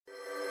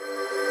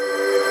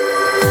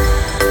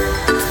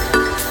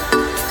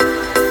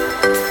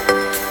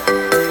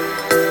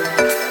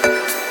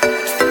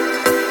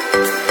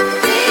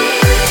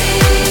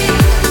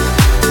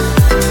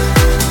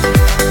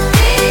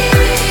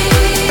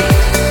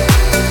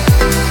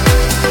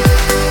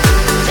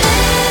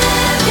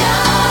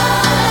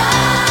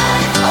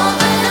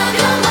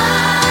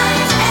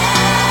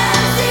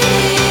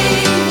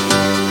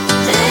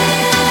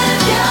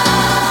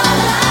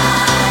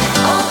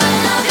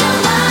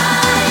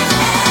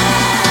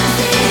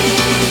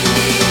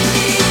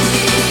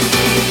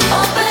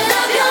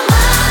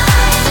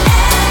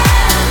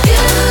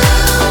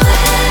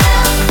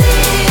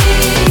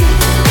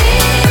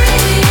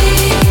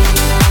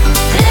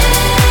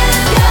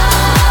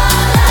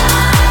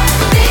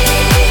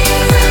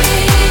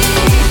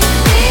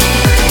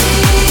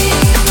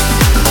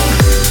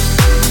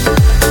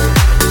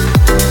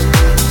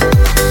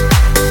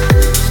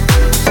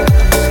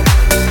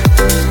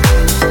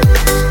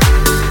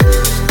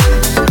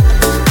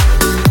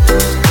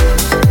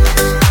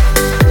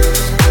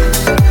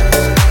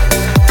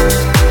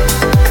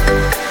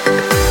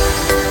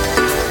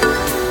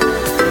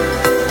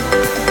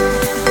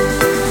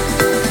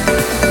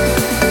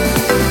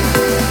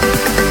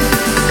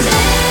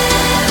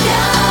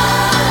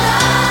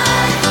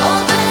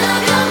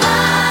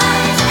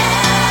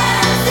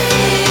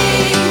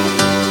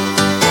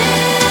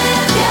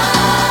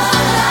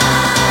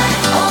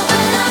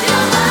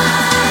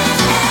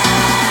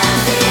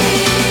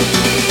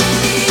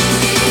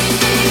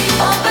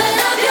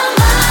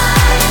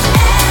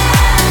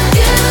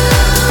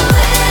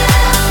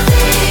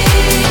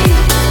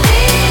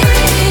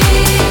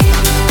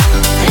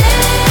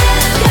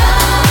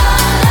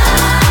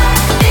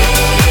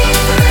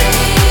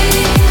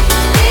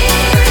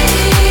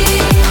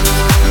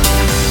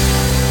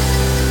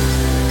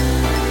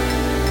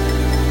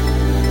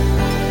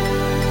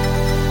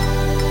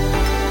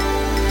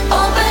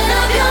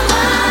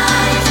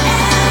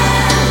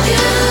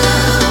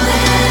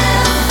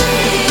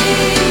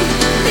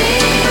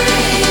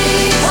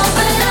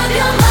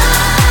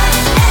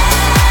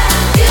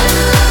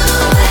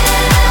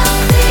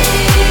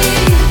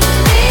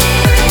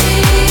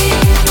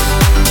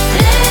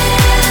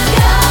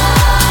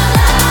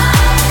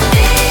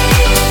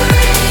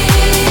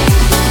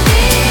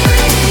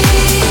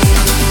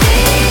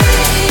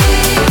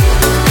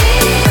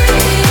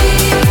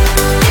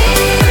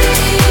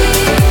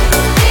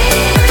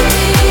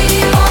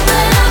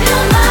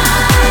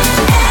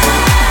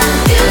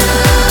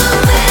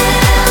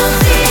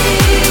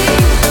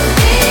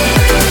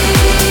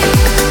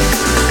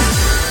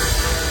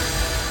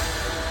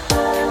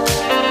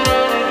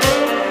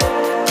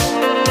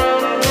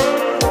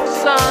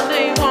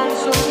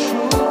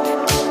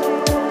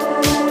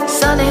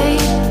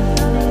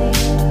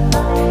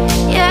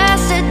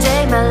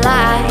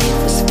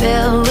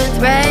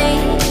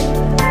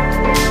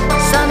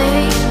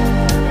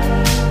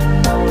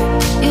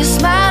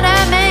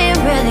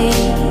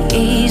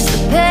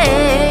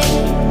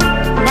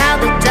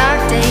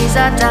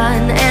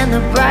sun and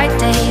the bright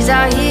days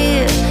are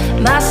here.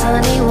 My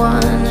sunny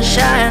one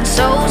shines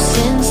so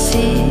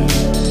sincere.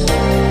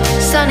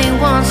 Sunny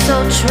one so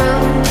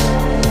true.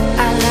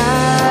 I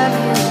love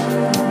you.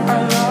 I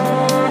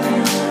love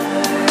you.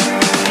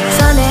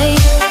 Sunny,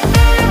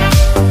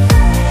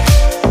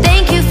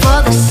 thank you for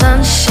the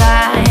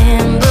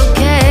sunshine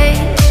bouquet.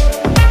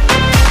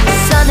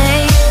 Sunny,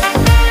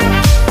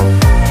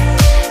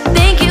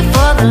 thank you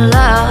for the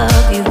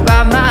love you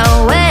brought my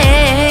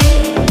way.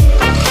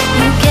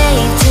 You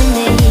gave to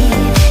me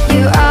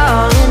your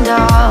all and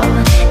all,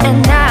 and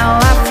now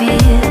I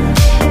feel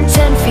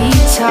 10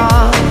 feet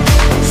tall.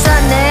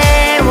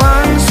 Sunday,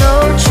 one so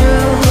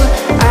true.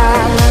 I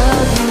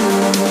love you.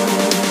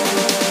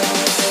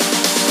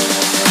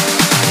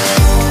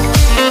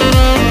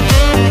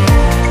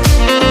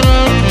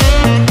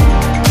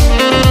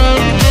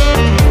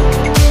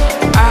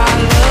 I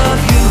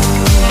love you.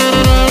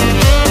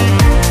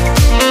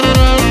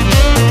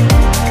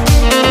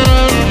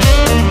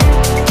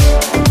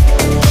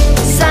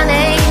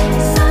 Sunny,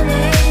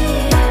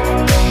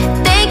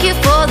 thank you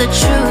for the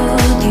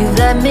truth you've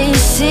let me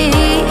see.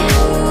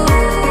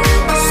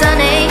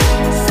 Sunny,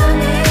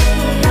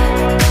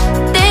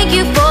 thank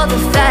you for the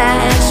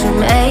facts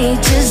from A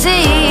to Z.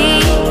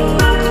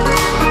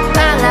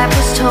 My life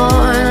was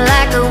torn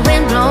like a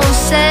windblown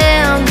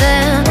sail,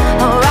 then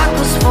a rock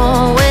was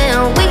formed when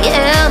we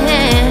held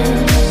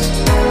hands.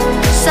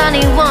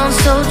 Sunny one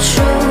so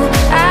true.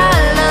 I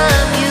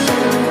love you.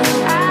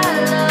 I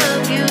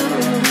love you.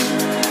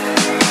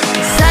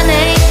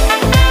 Sunny,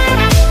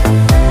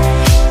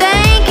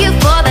 thank you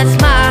for that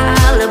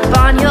smile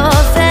upon your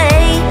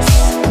face.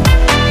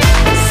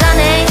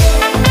 Sunny,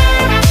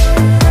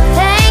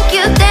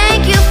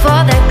 thank you for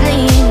that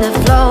gleam that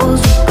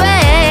flows with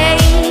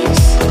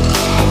grace.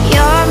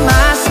 You're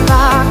my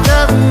spark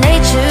of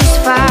nature's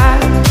fire.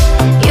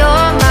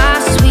 You're my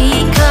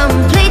sweet,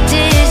 complete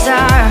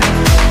desire.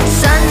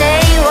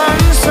 Sunday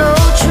one so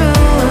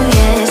true.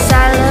 Yes,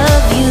 I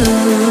love you.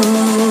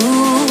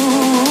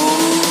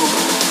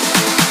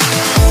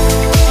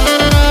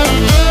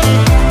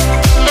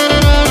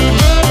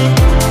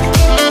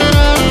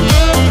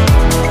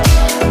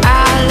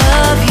 I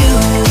love you.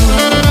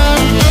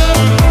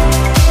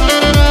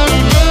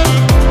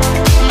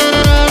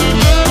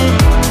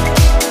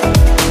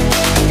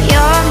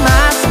 You're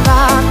my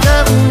spark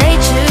of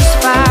nature's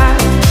fire.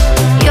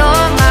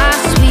 You're my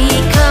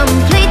sweet,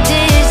 complete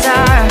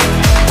desire.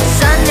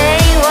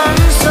 Sunday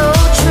one so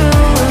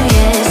true.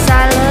 Yes,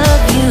 I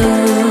love you.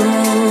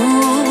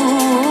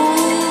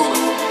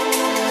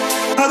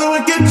 How do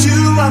I get you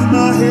out of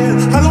my head?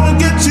 How do I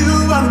get you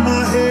out of my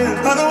head?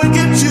 How do I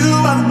get you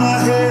out of my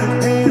head?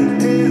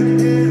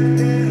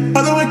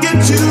 How do I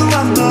get you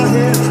out of my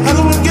head? How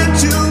do I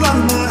get you out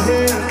of my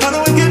head? How do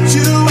I get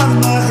you out of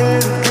my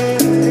head?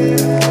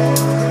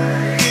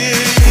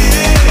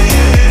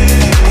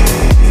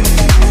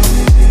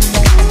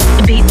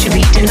 Beat to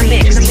beat in the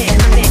mix.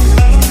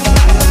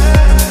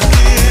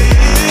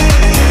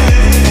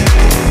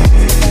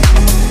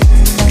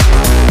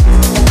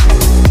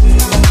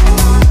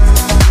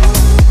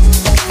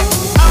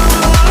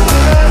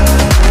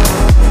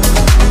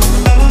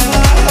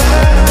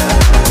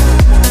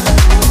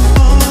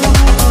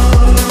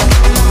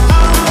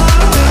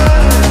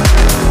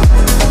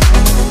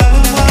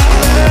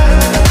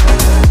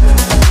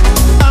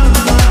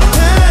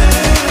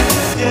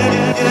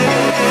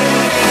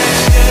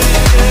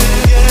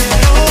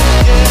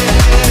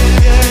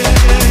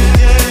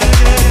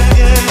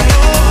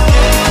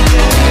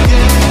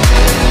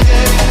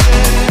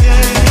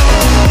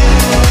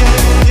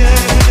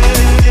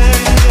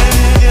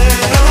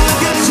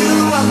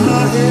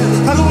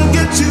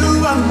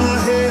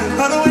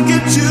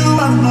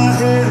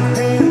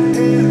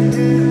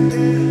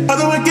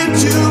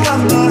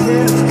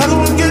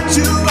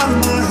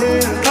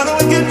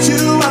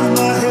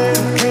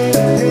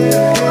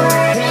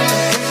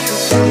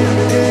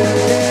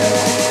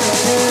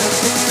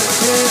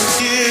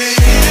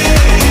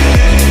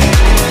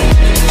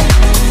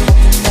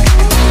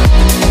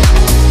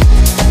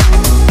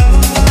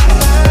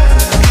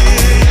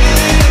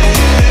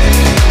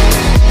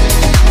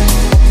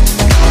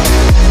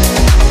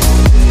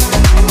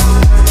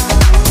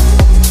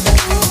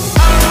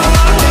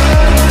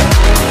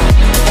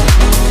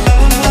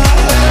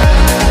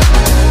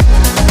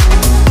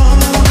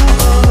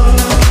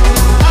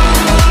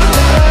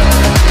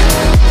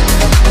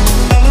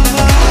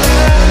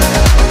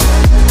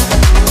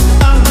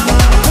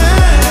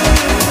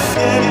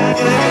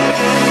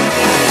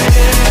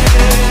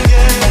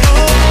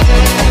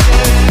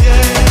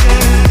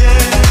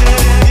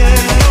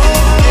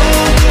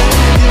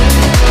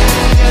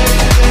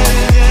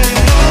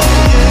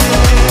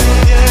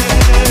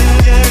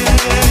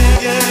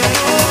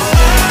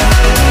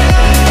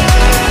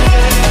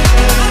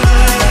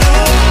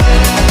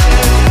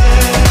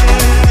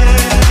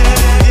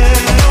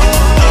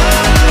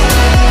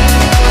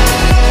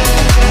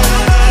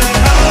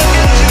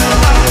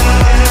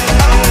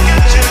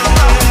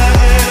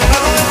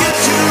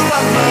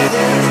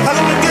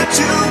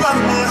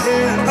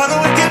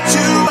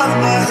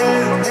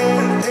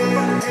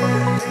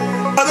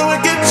 How do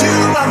I get you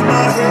out of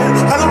my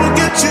head? How do I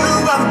get you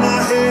out of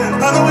my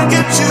head? How do I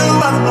get you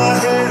out of my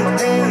head?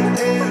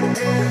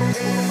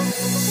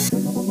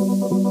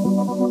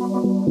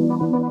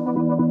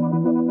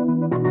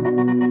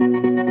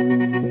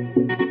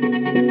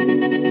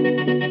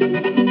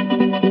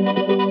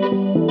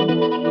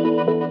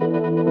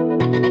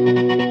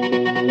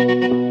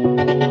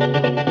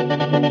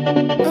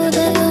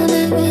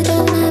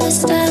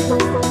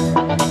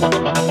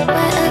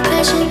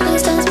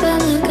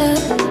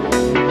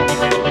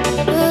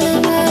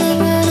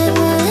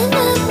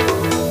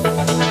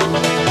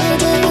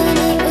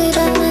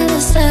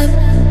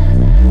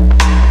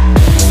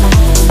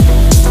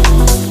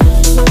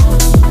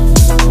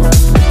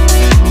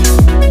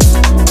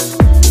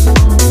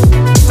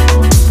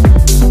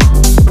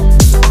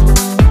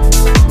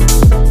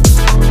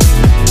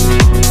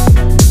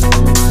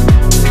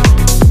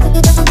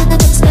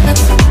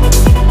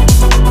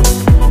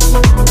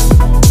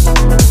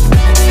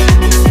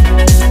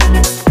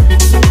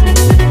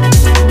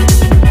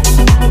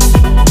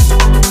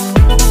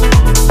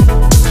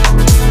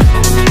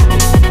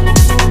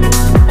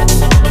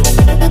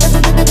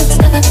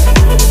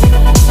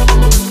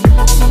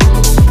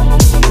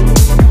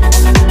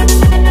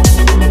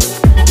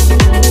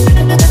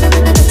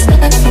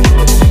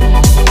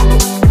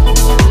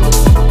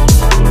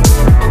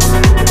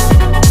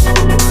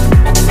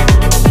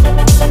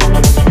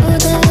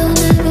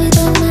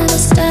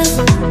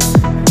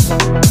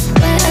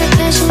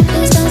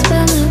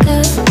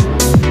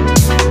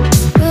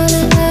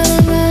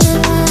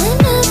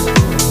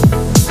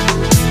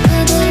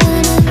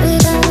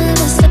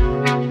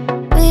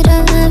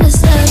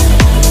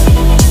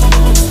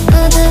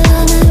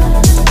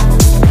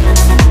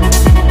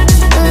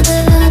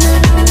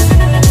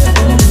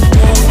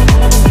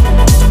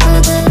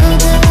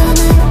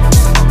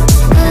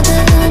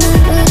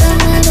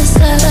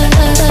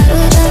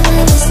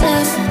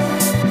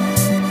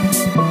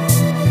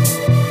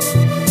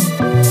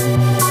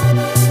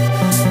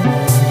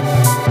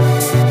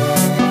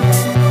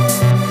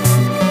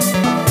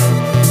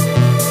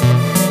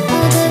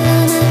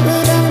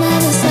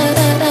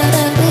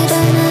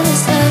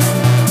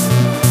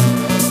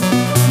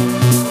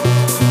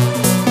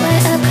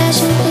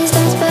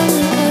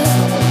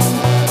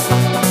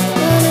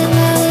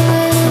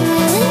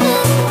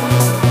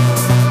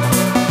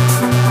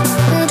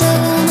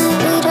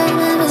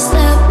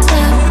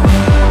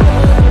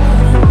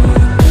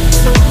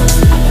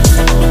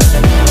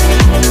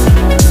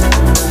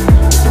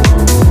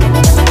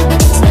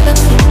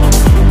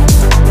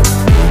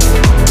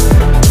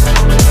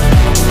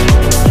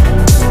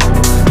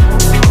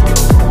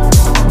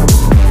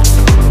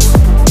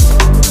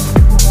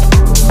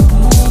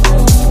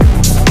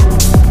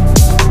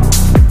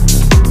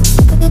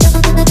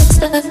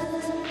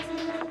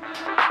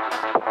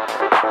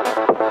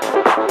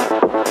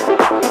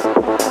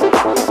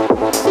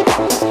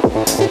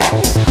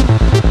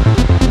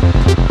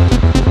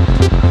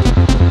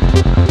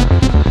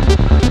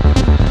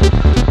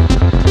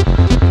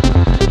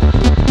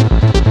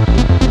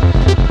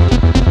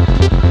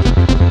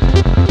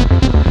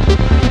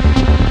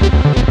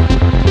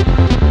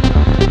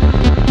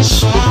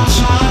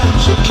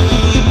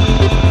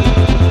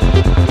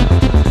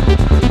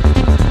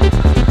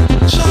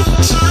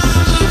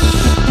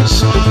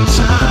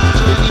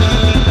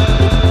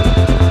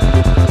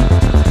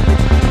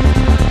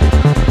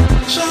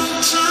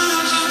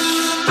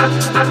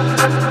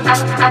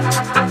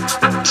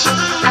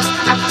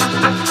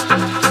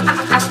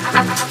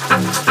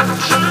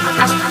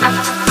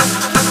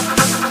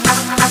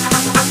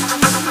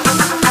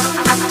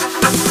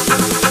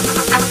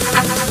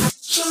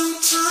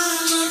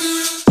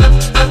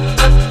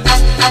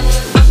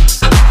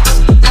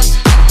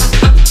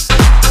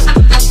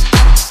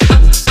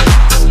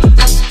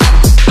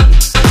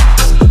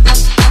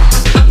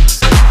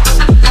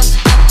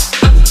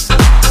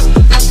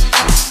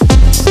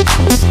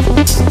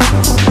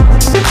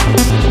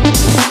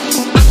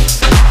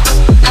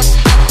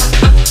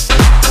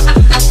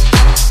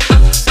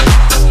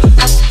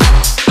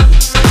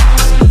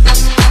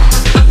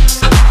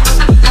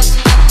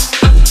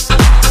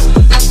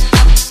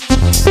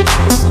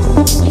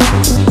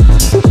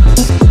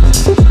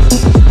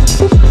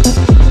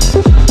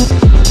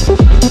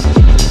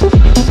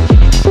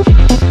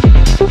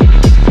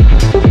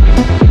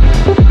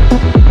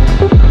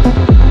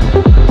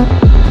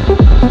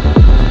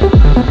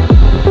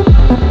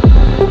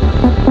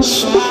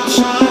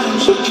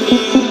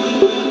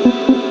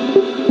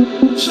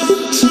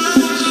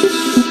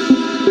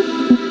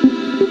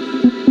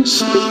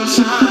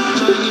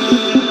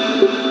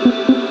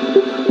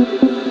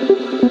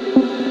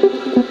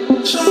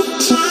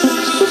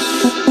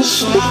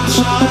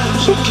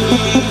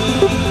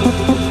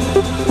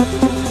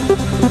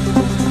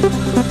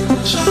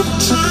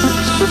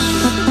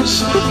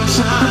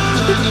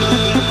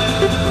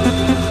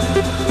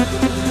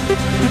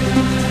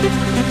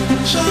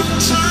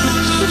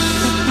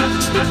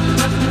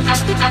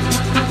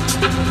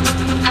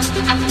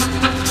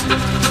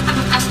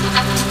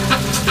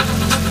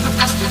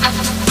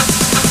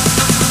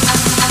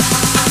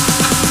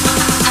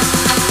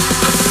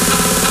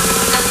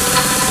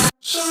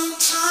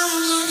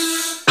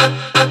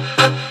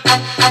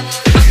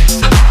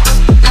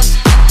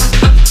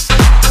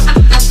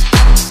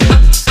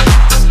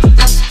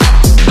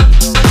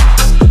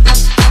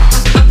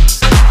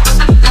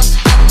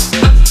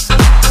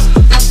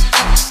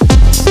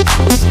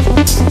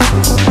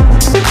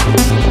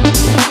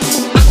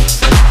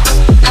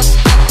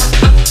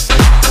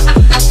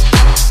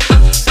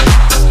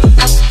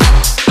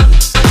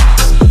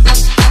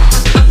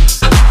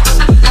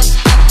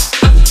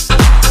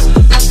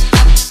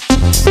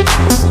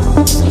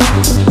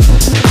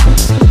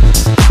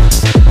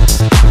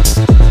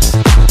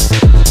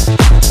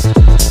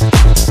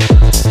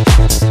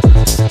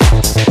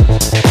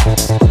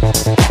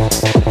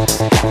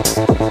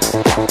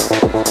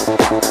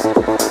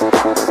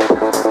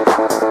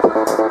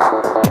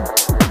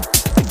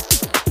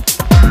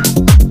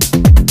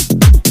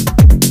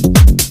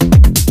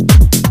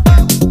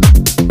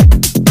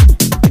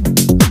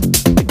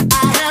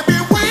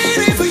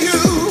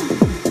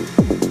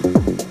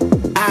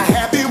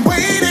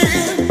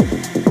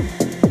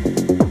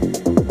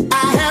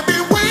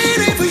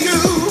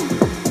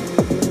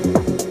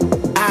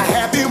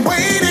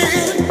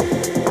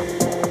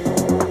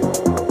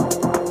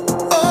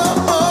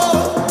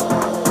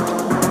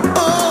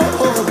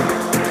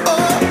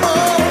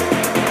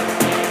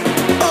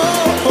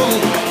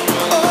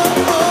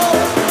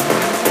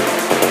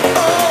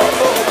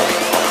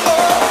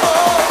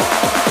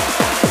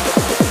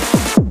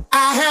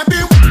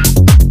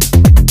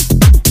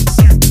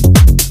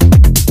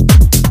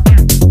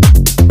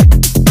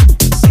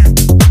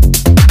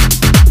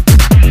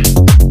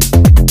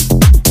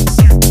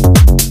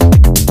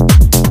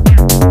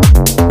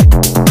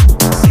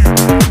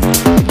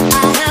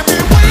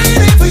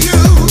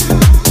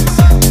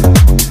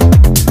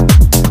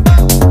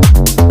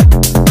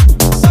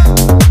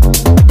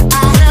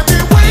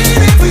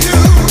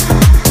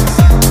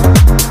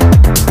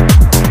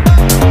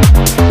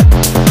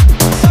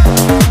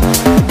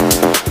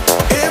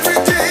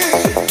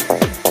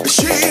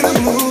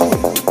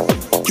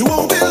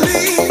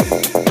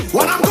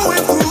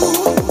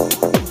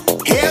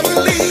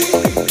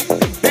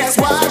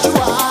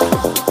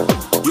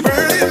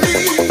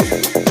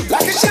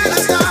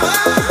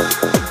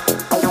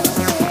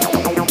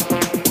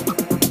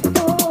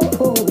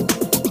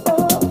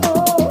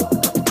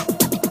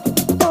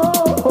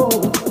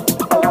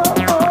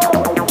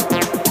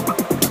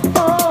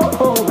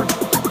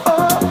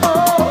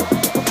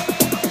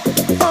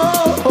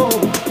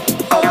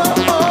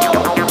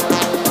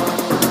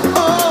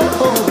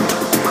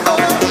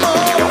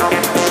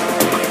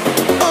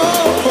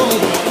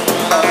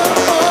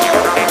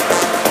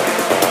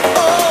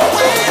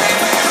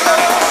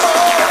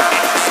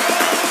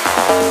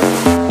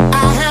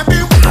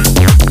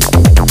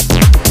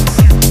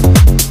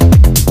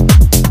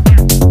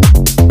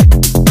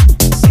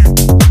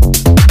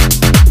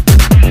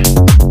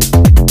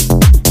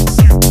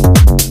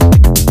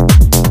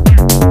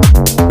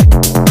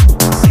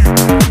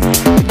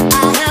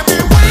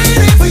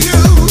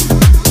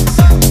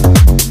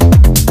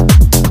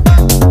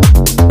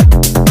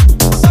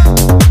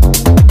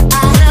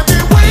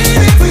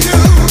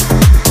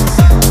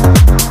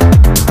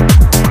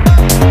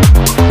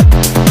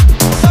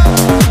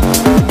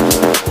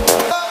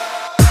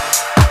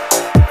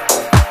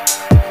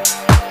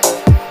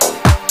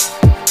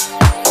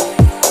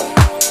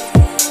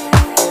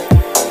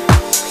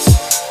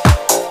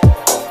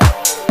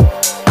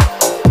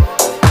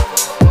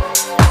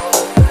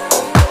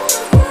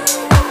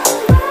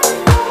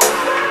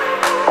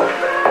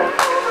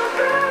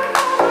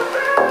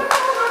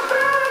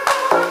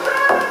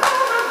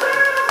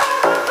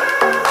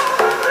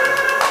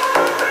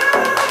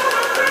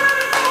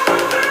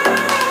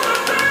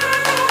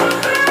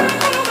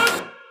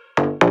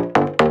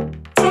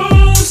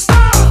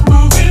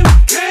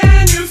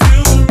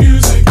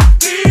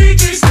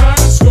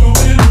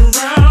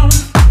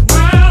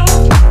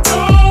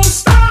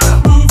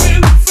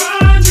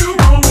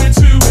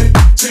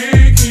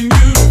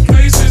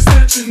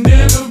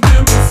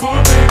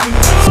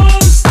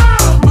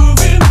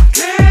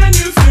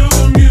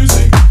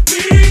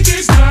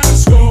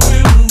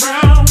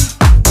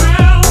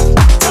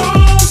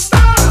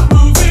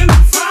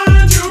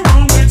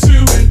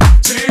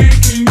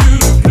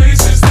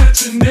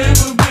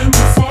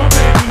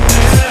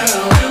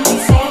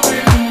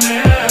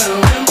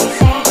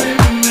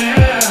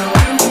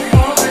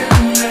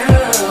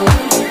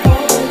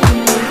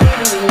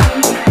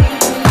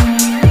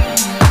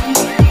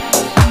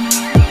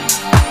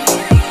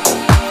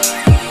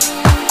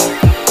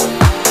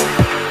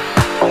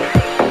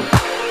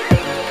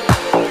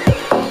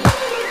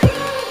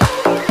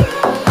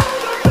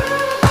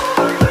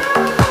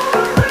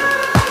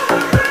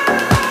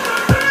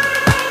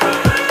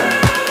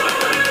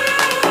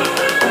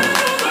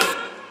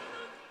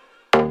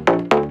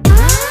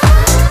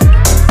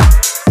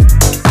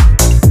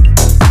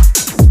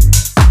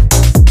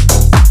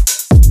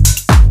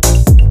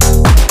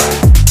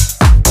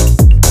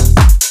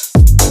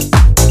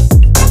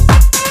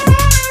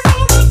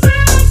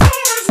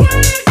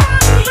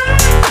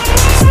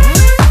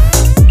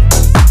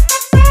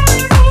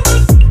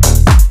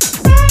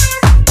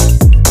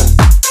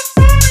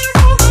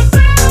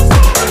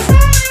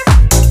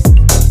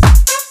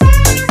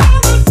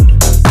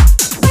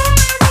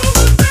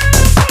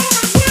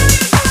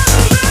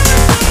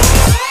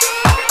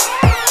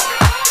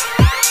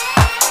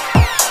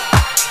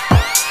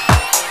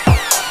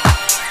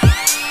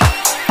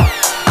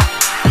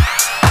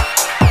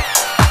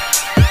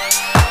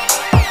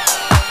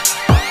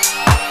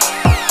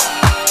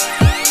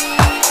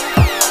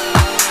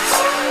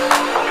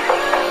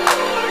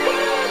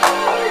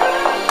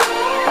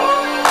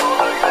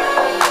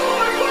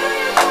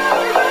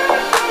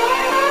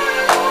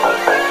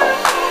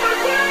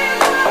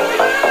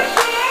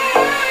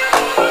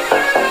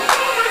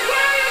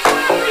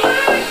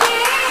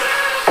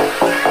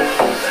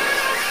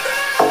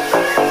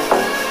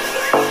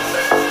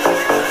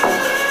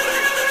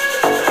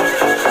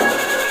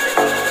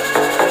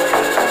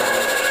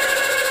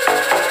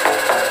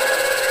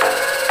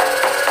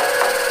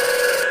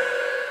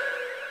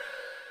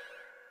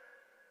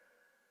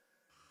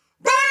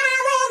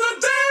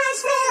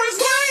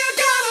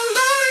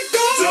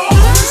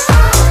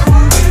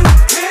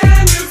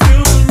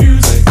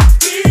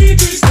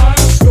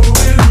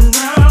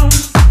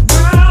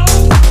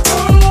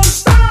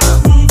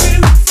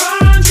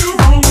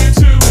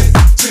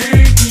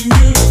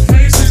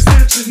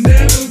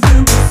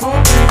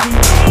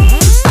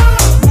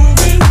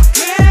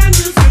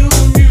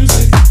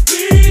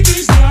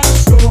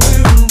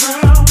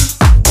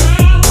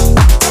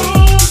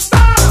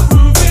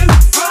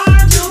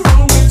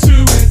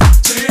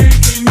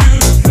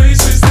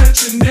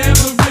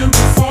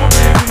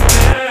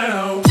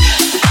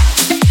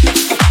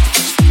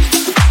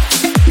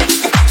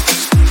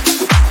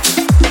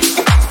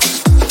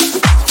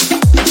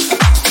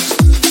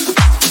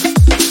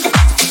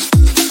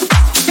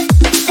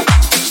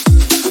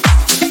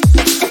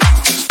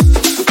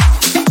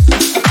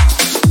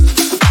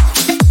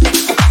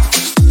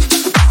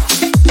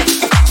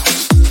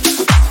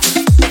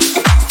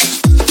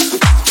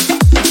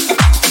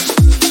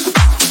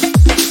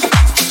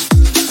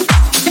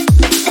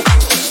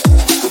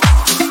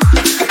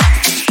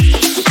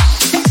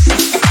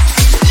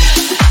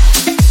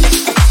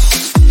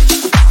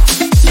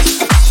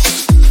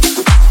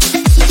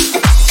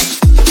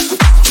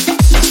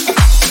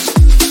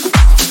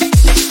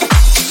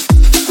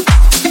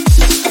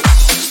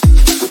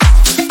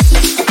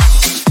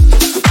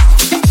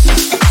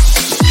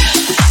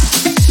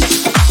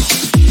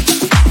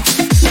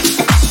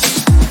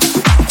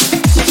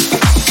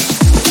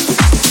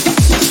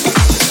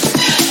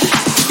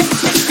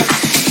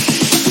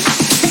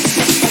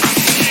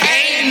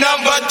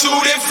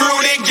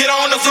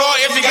 the floor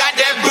if you got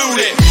that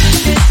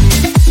booty.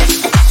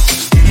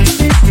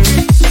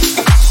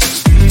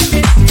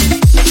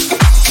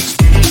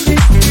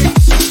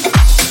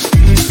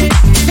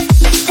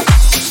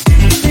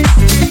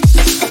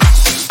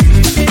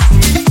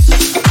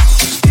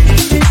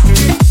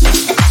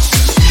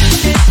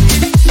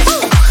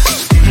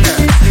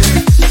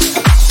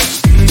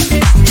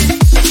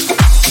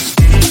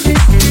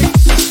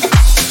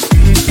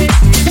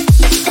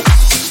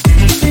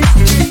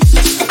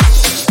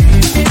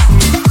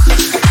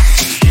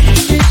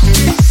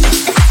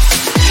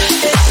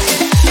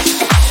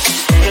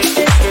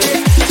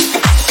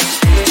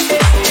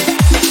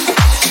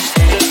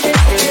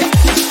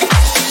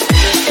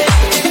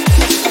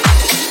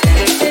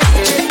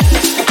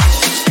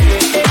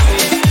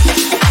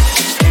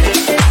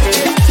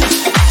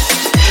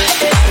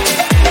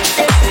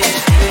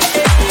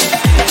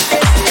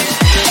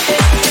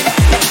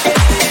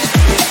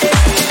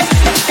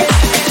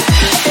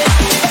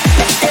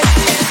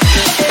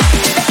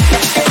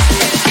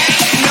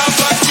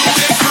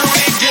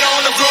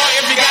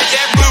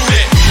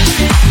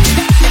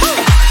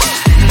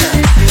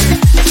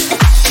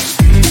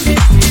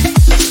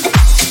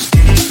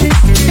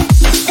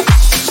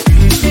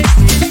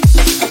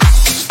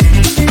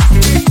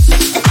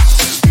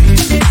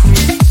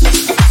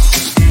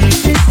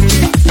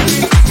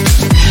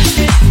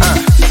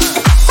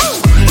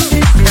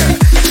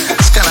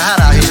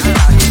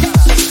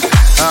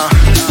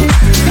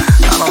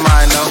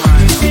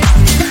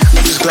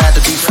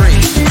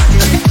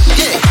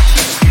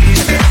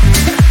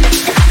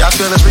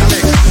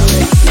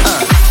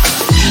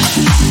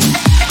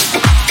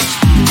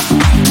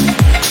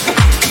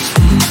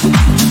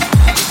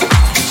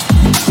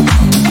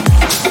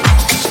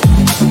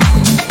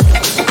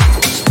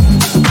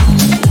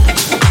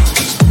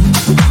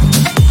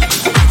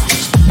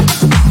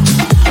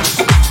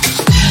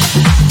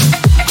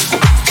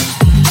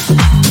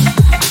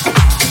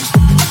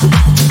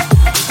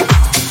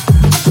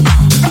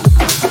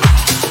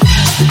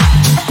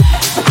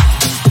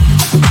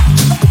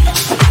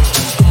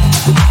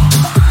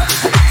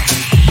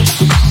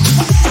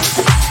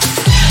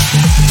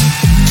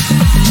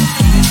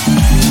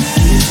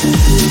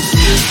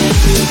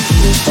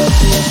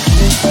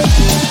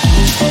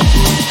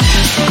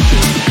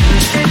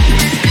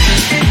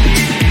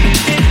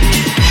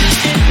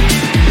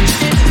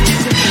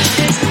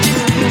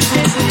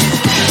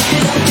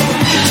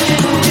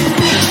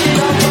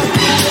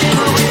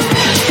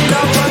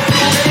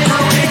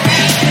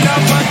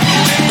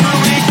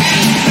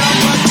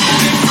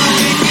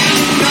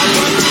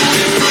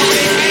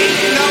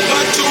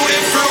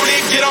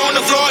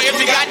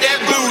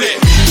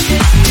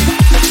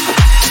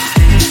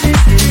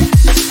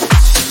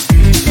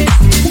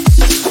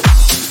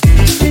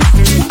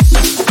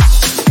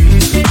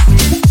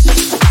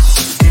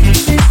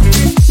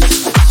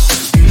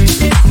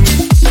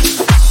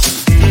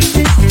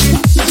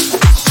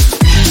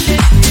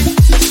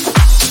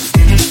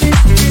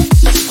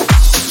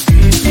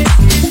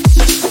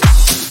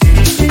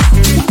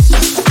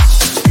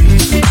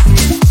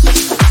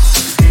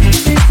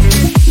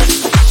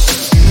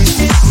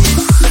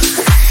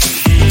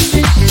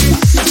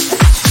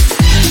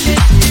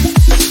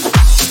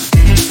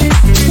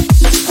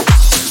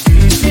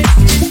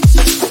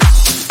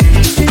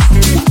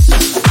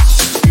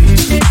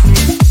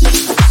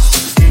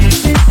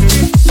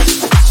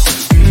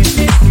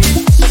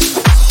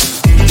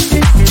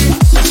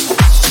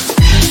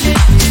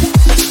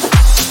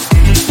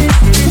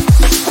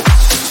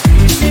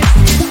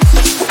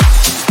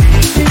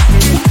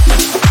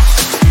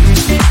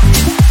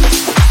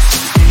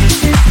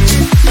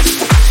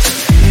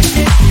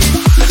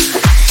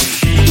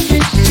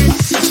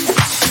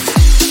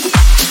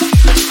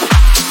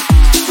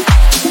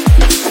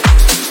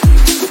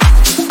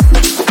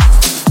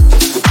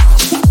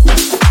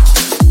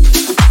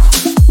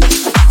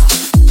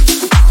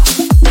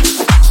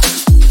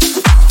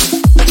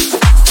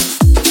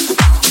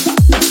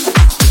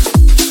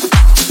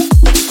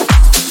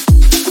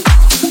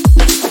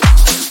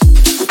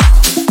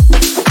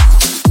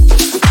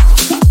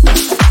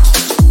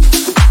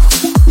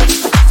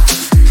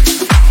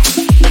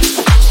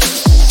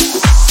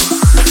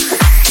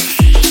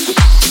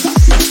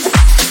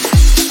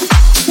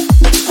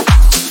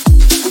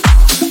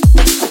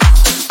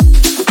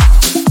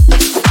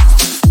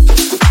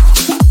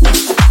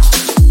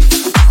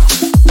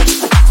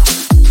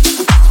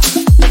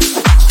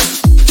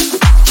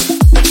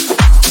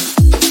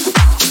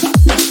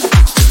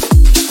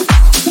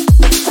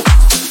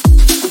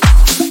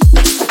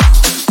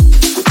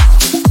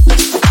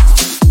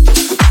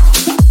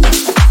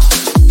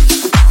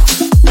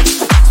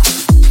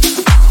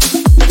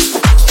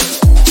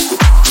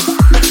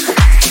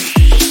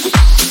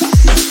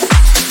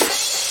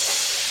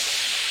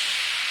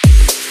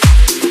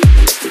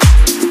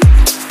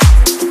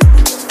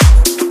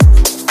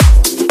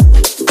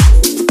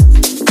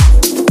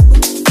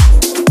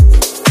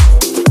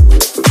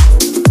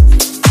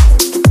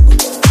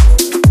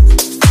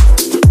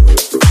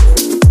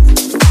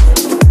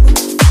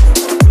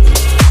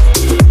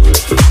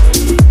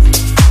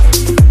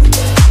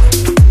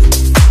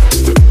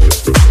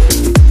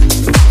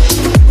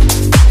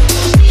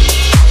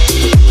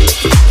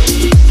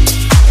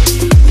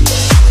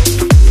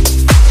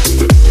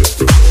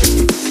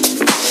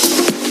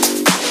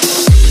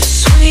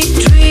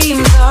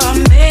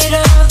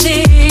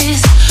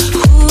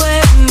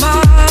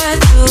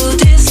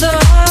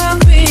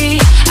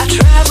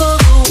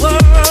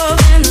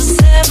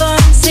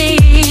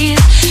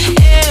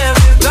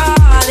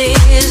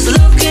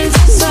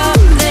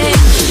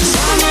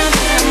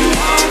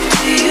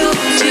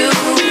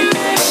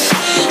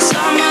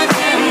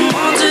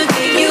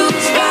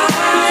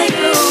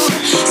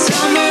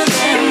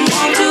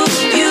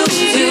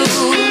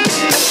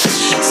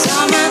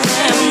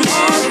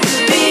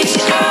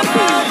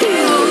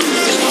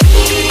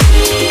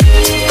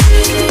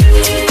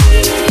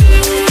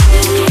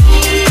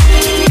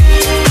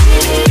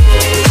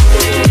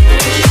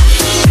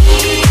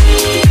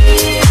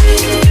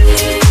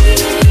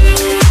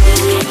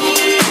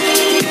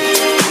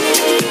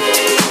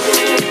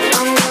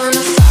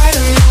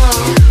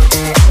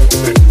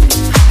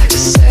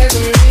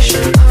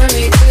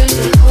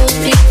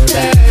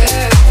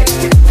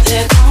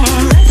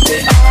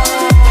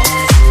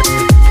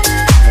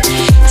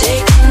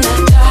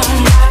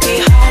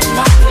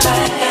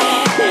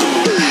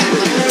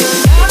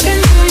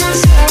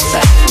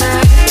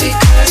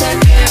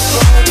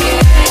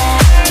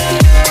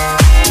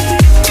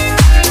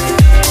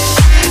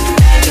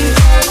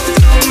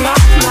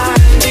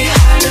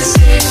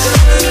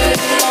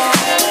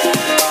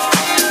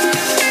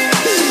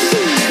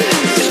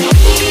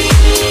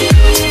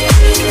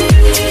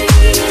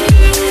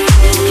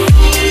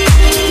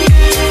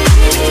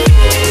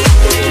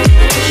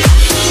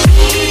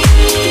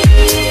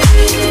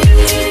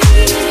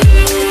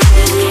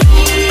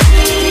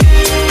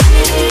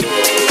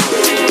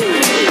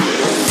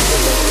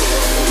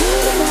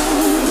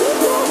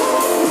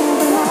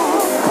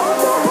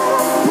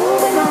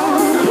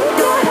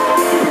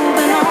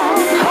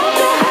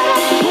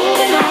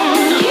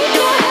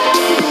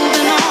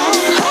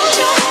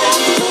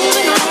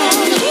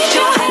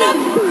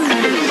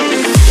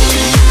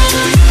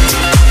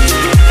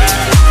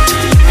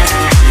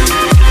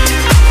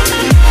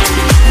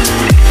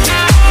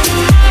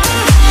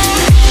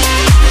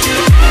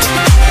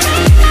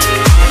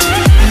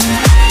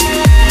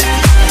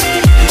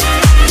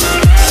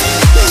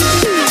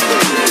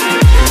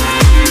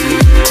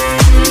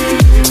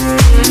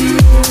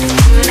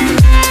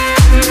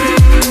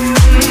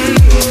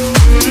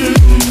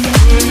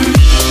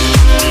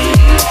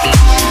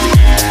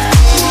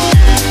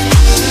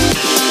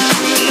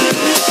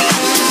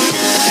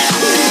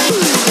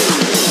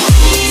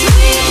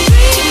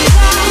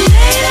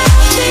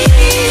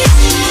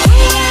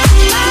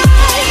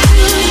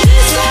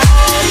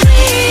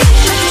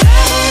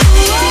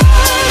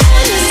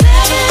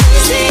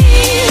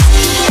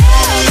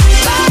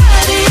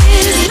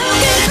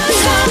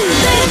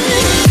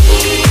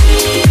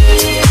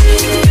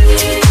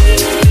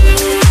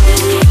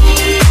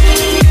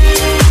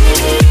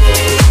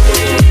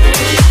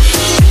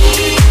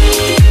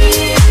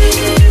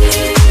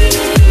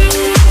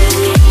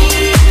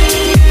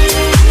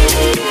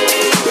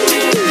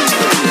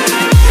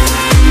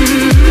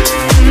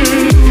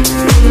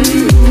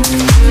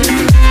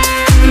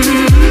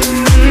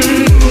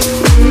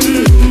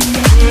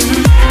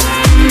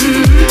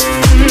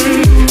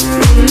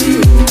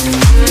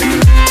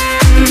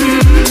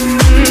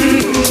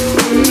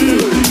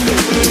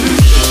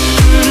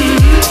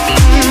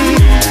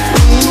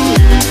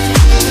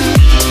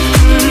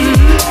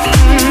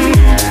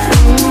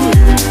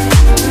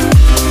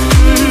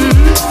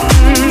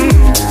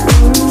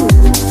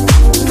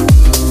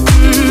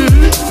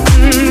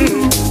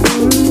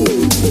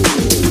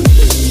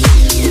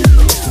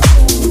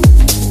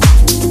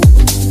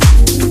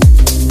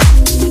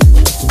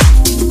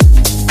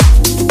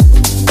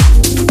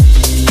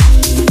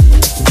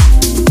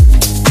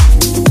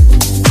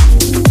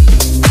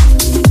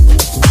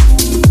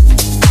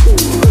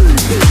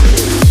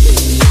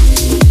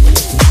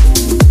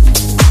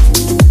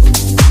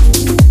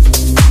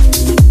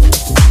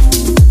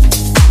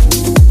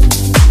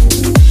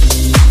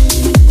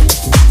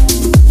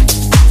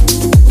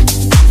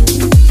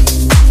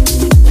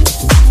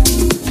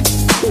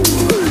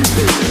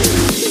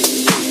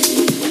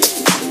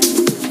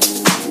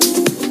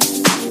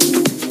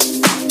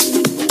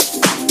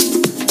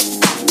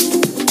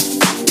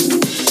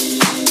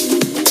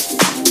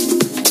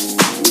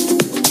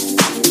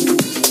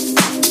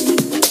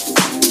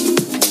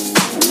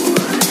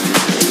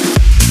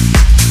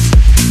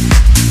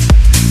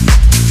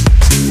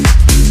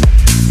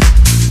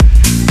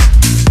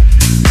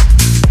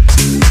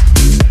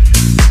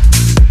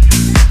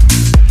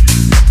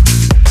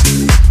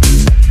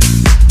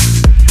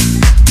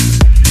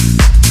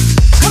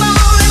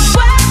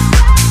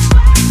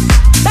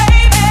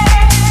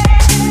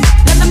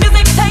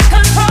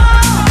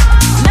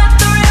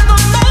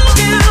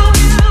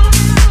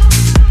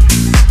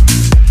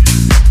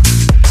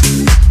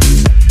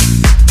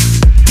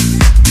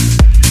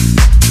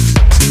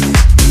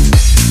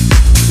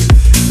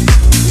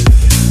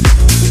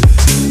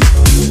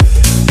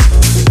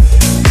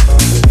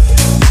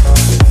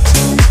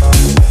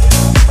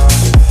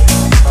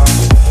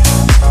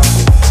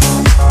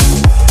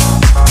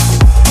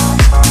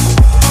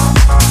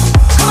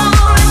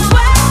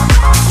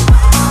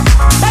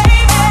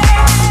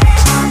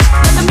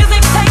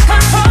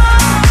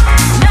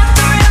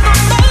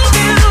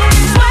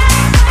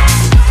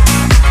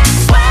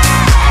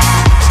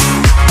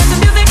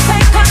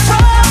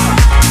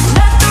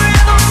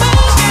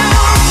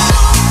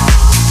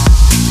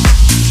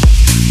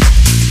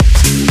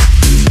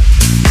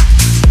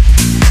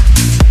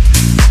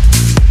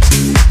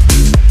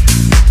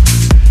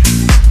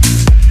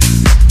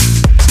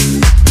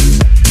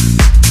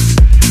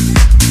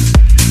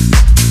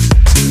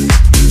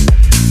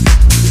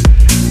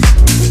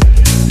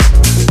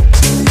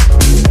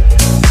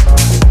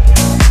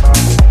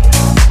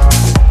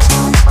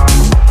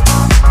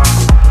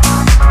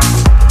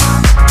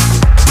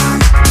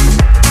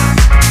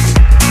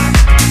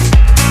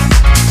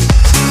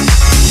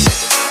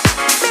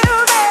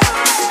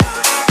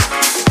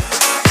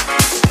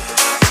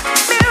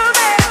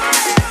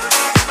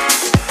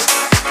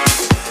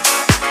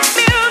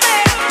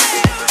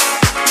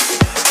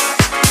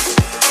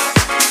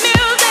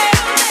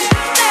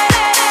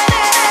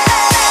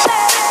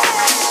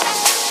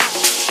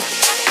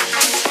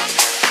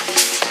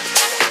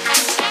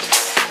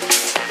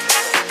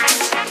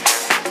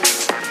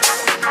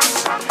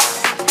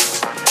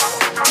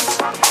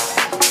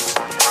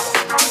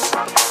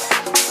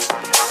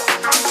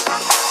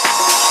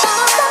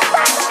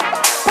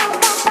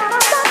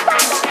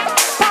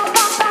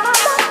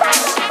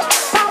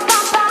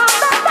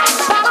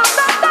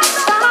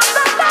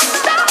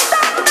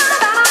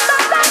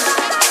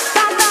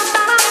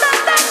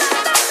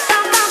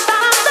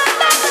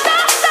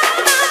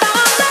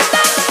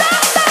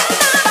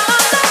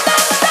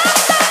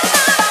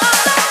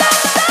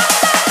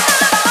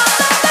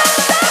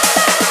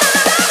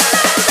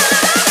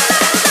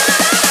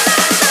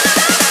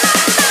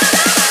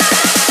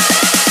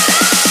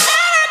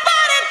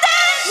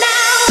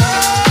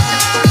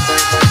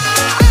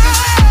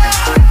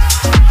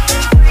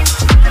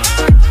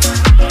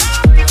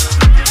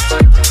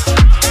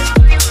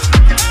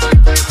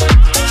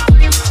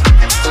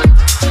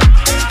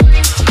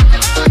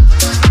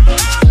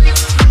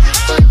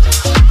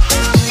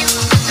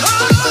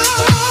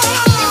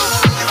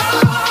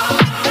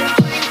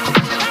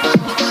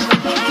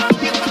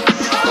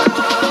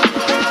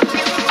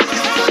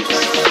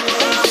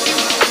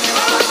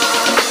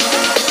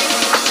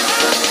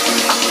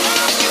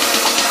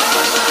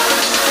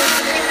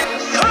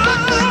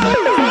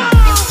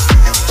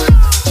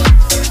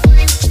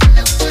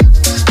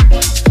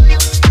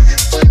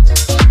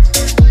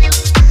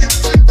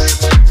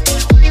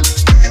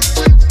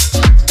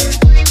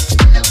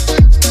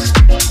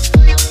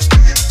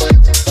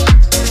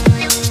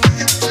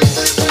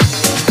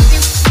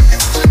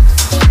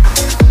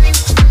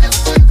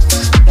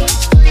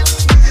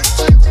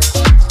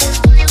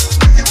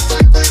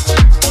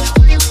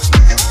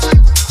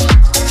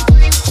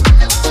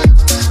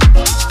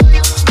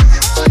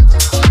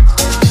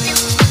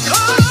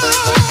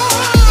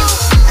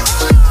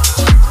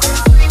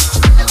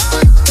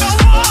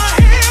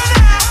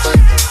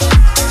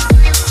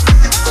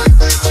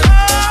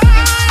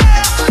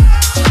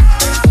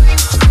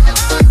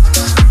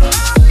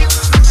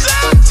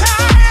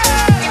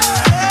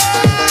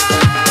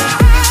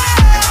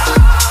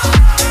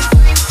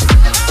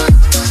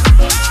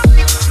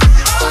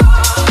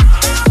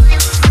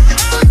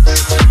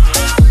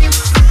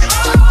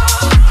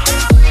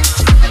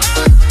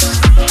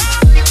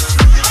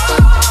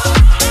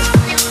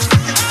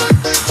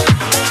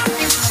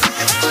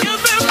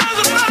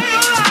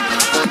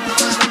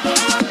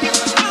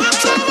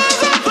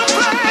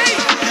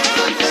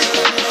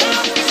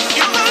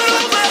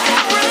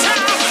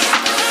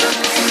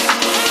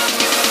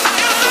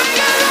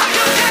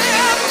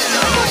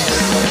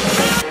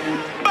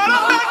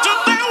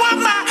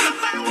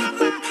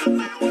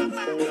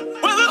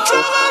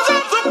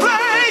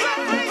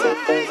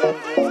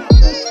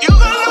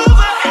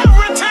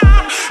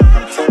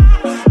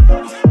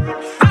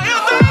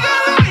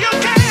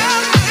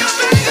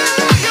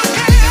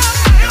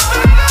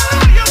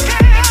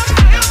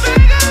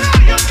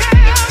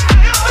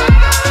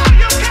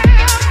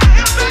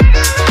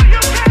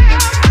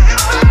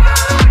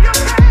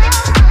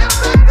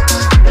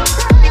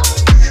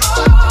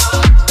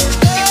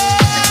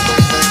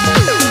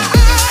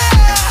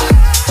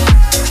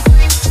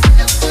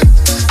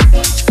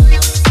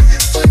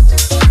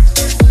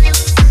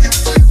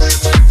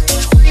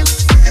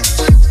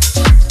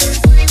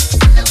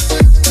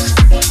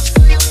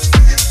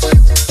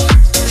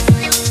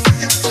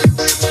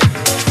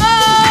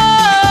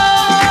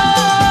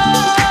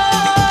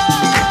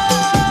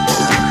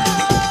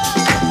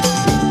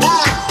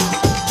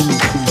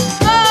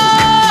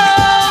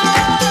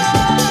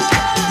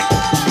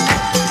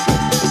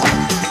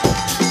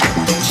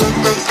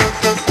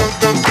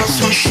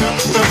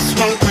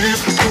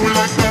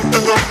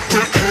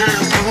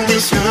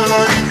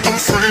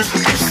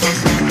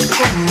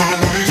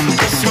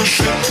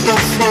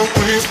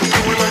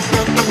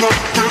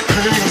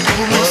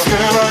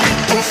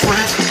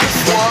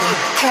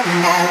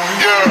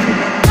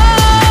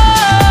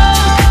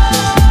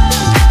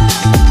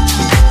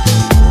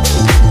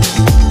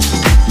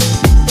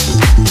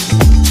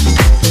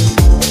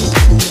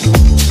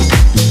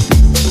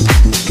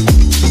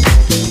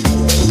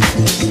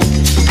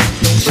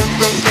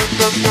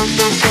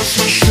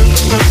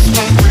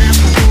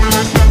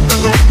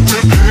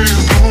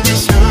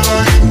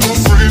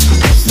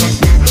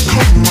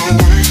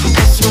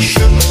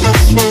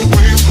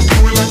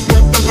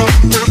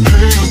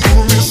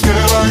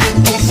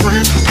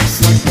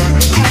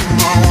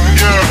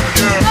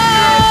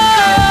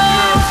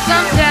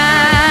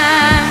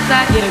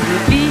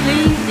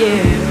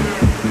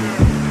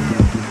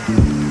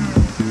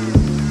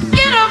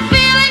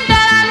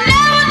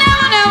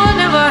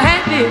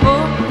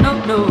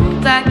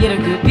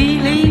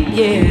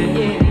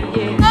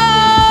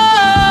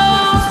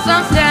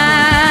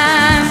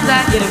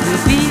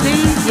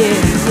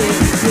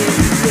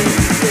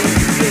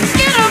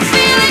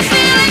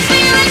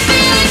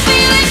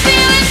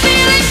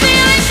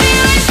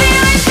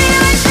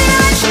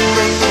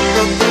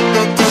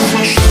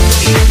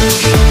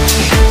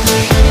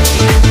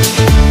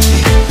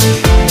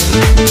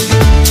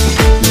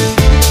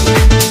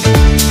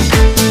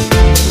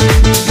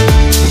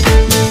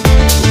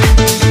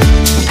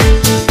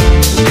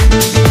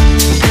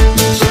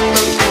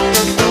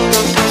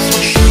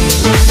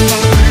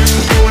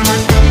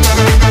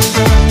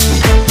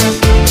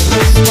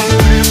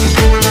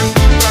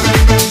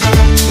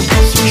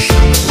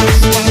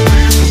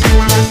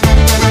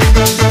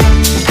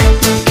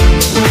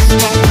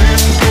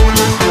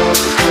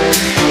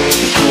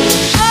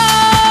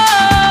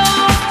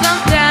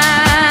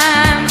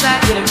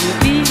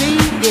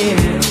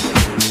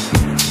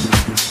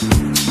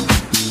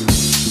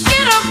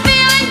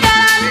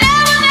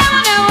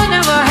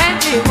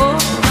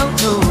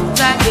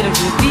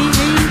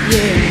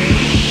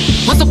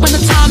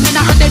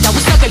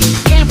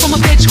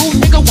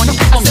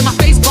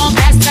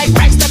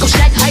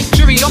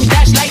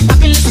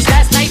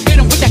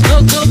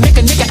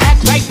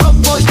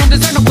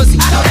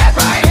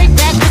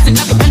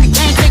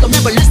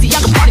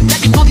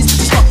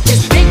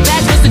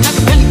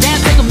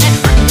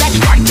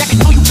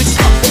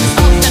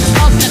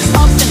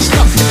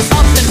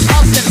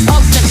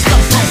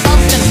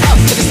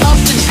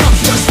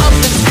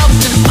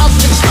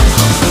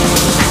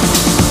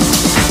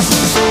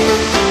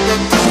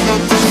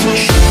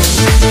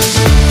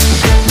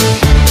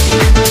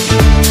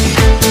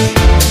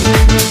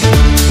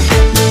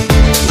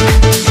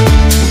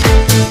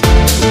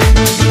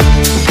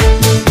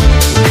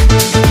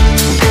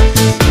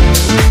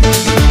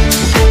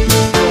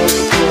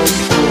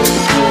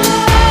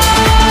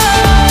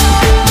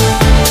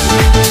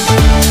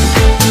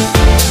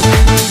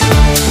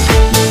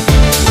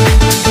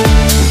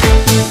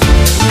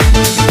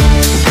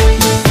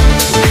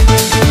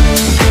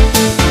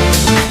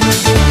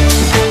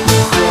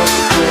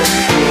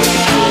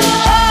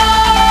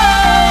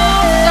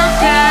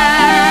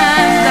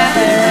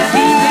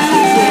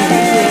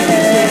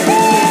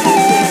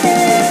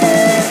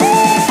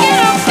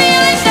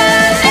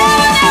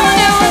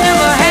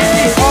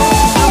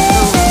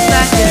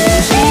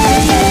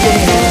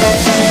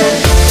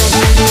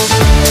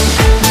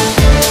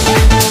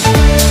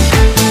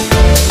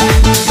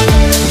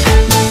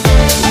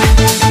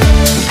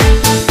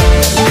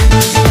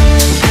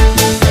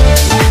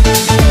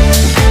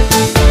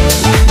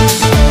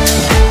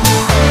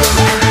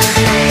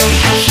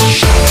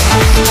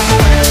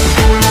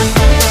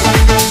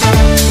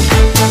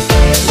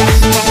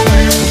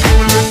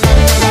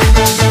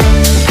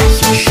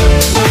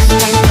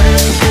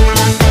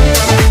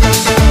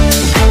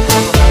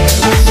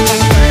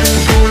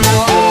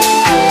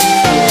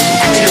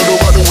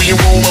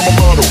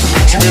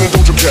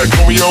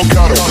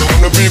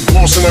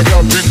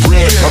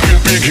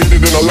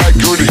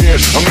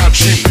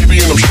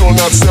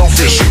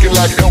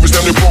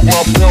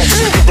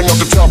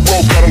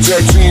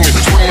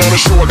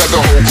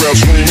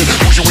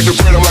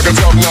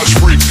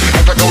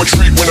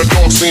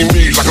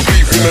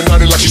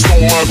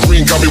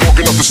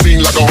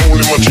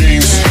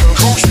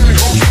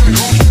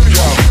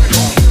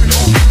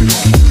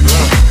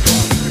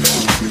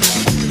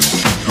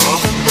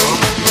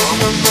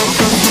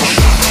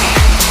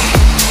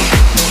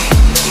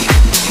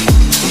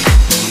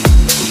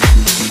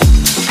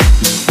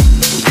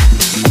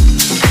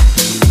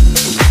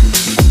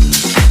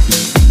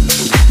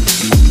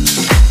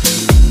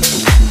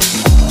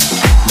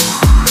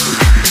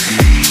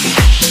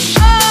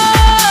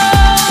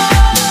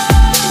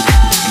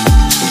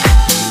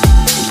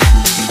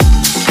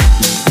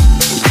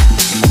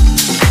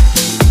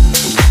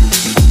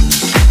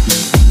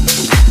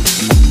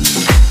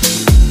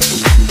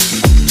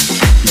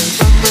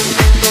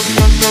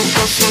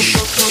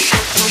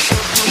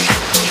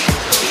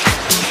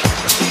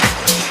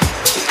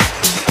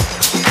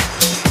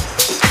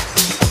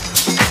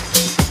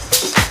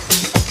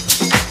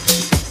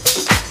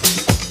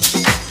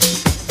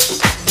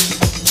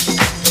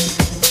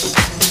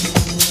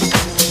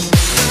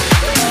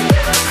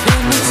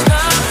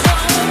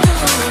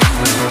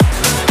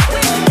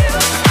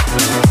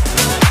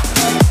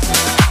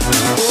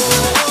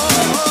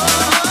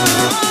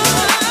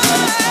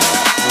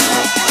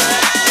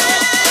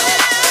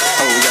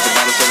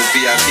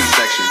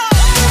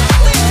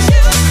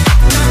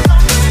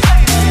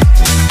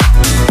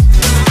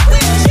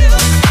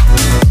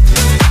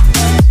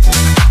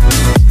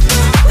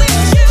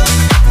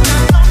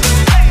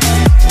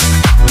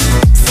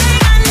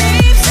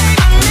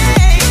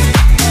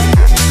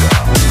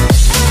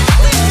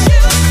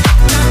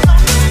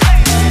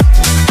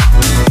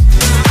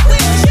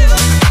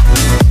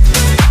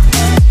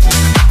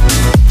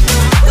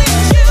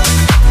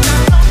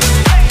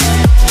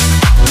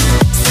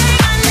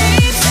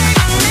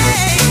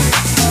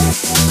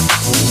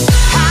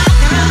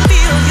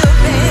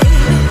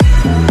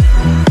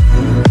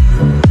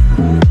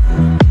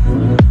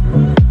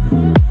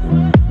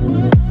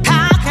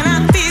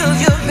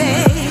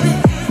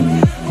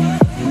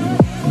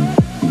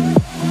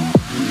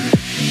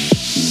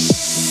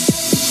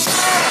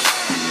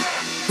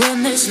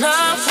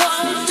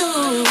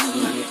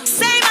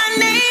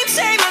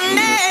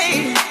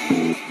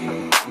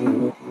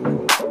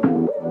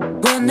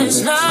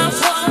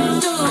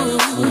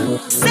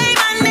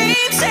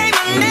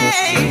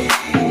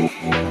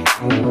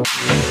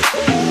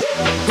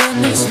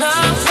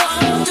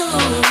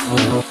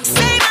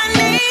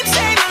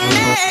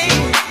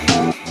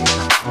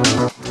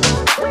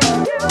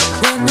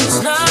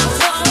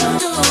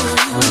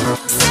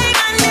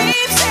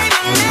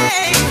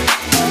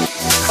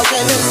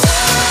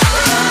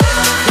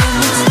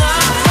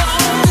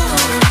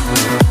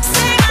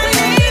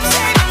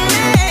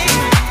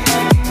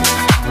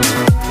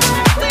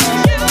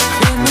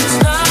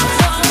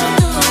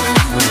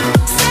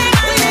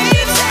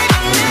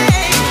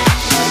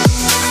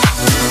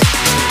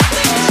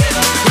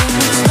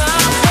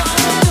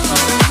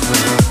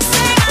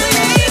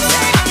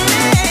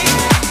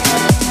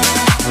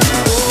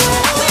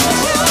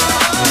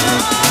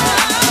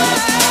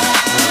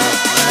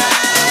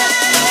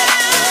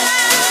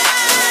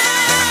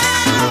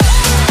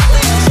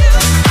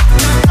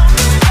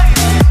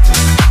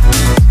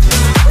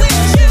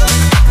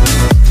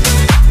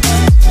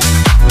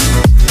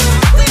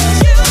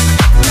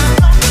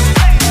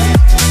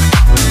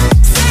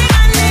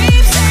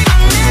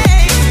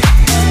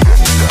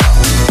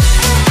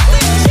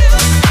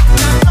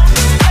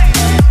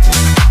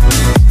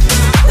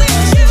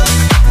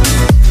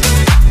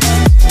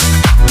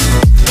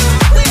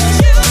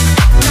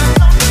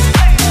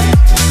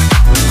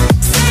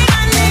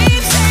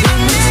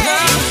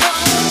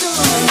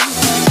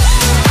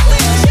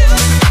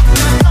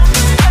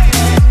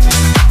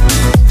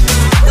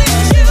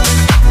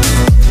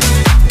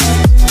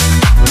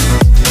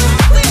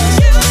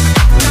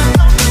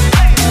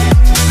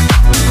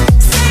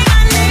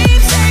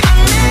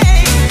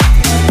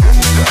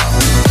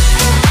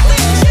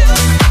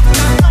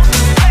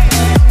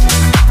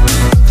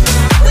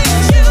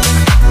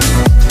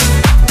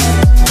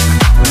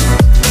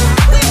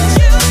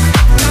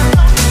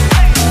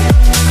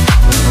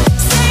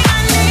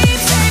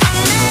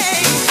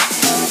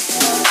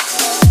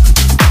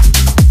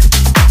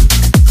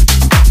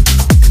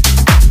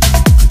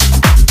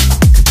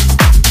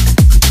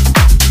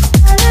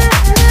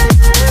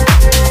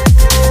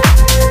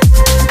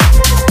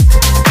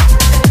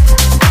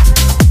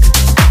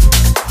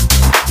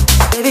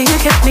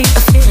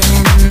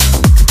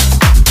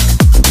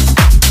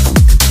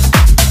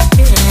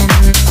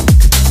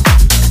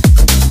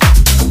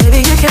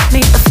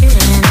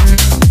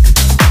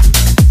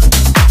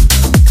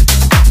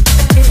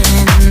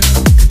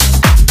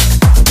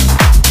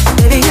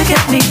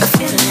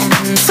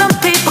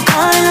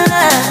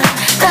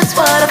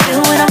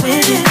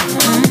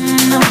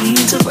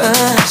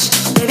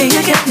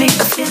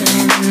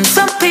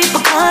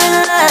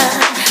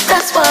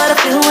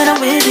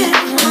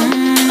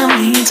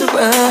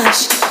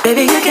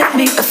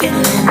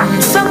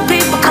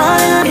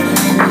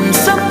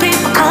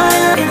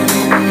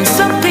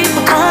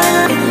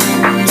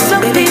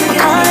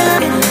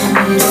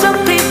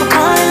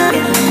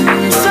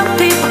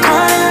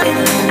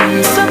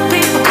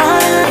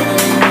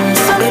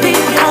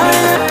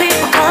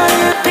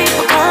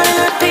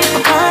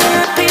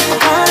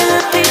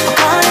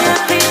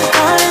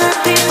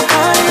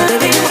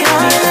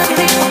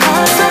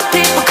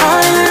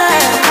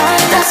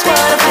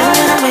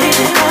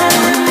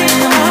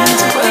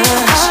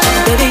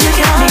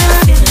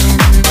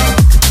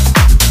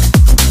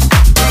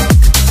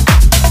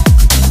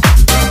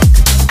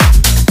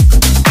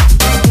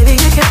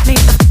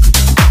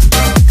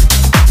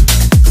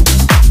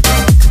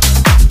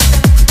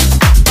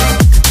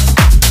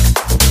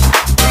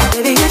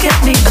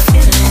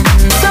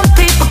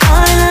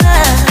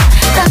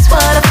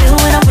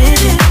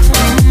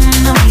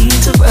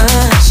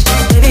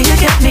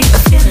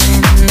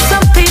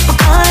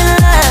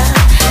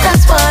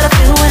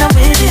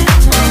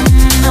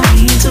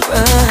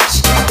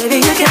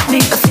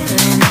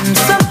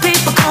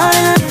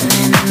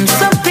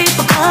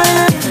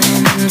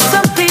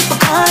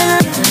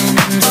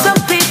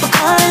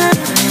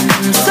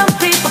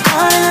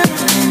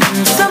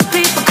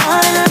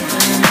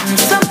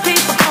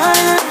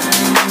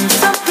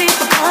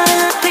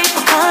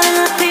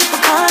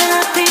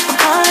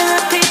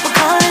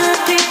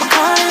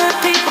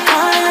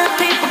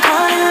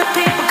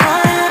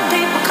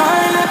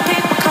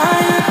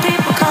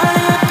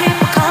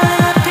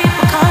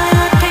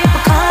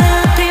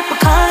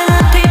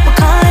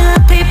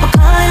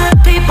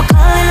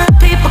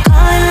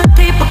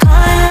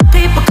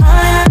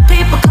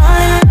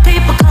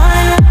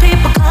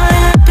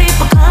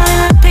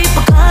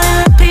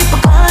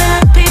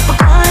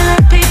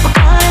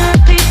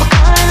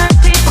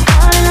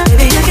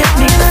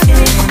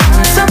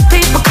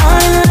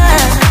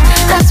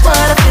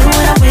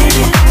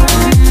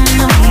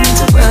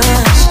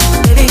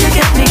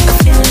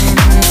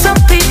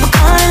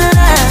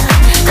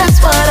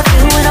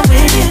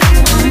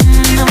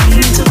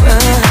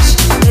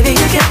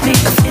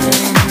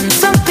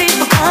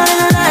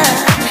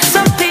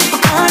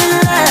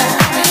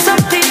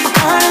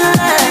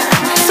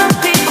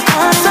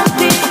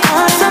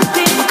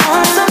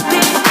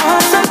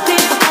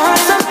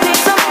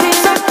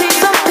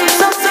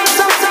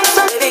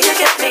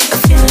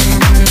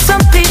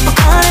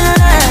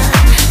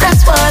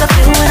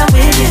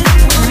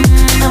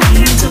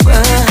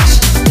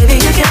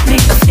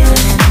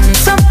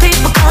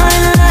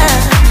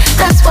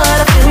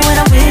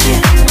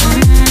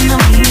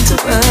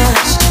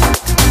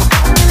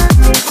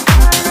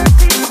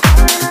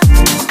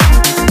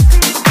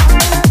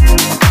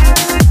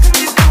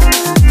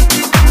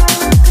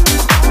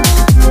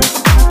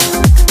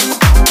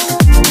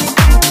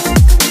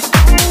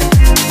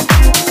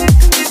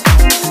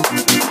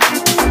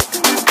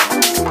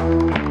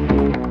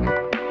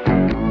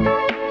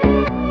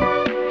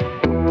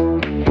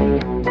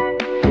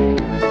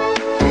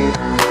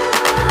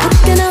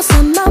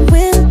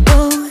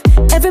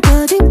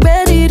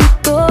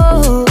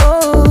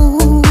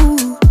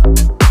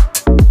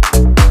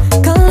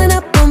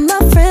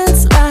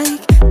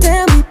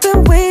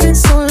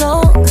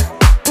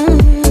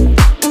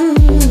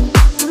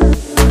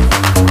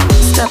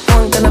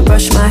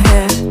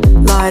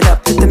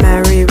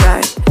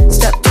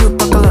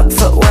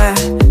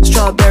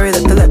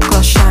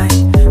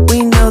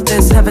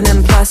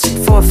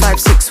 plastic. 4, 5,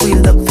 6, we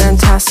look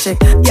fantastic.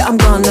 Yeah, I'm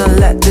gonna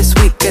let this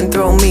weekend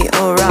throw me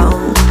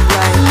around.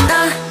 Like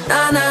na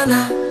na na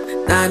na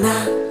na na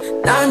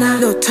na na,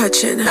 no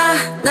touching. Na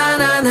na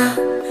na na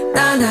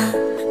na na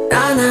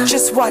na na,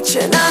 just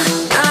watching. Na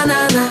na na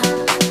na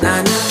na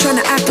na,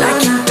 tryna act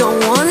like you don't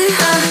want it.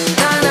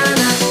 Na na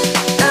na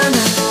na na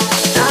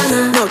na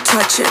na, no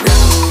touching.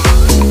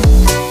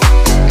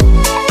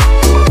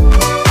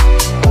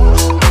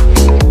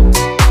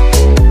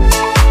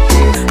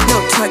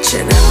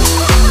 Touching.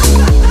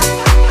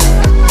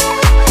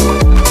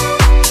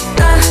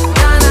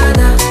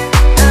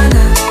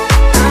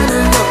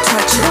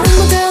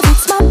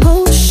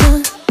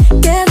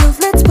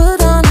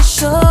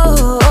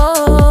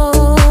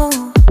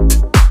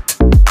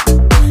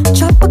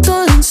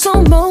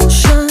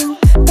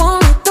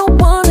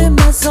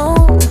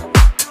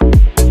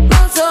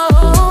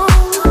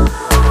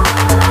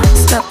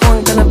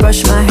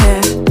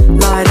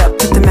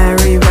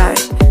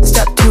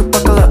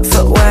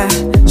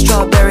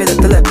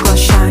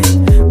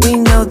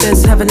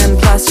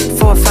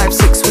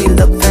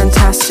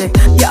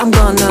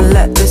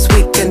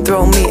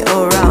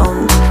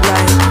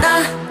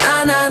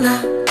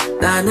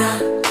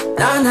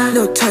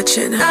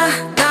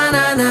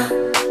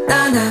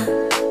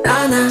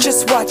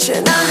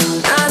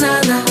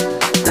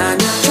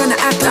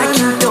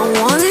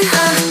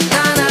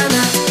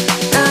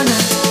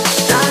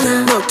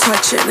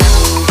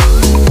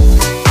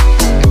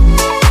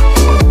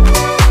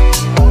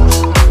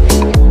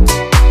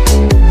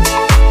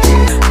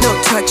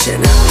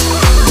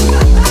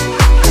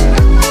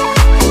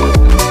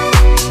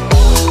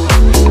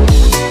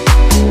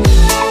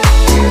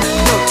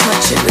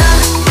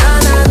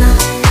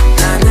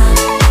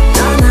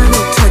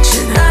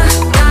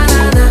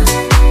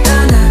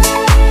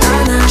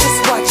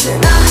 Watching.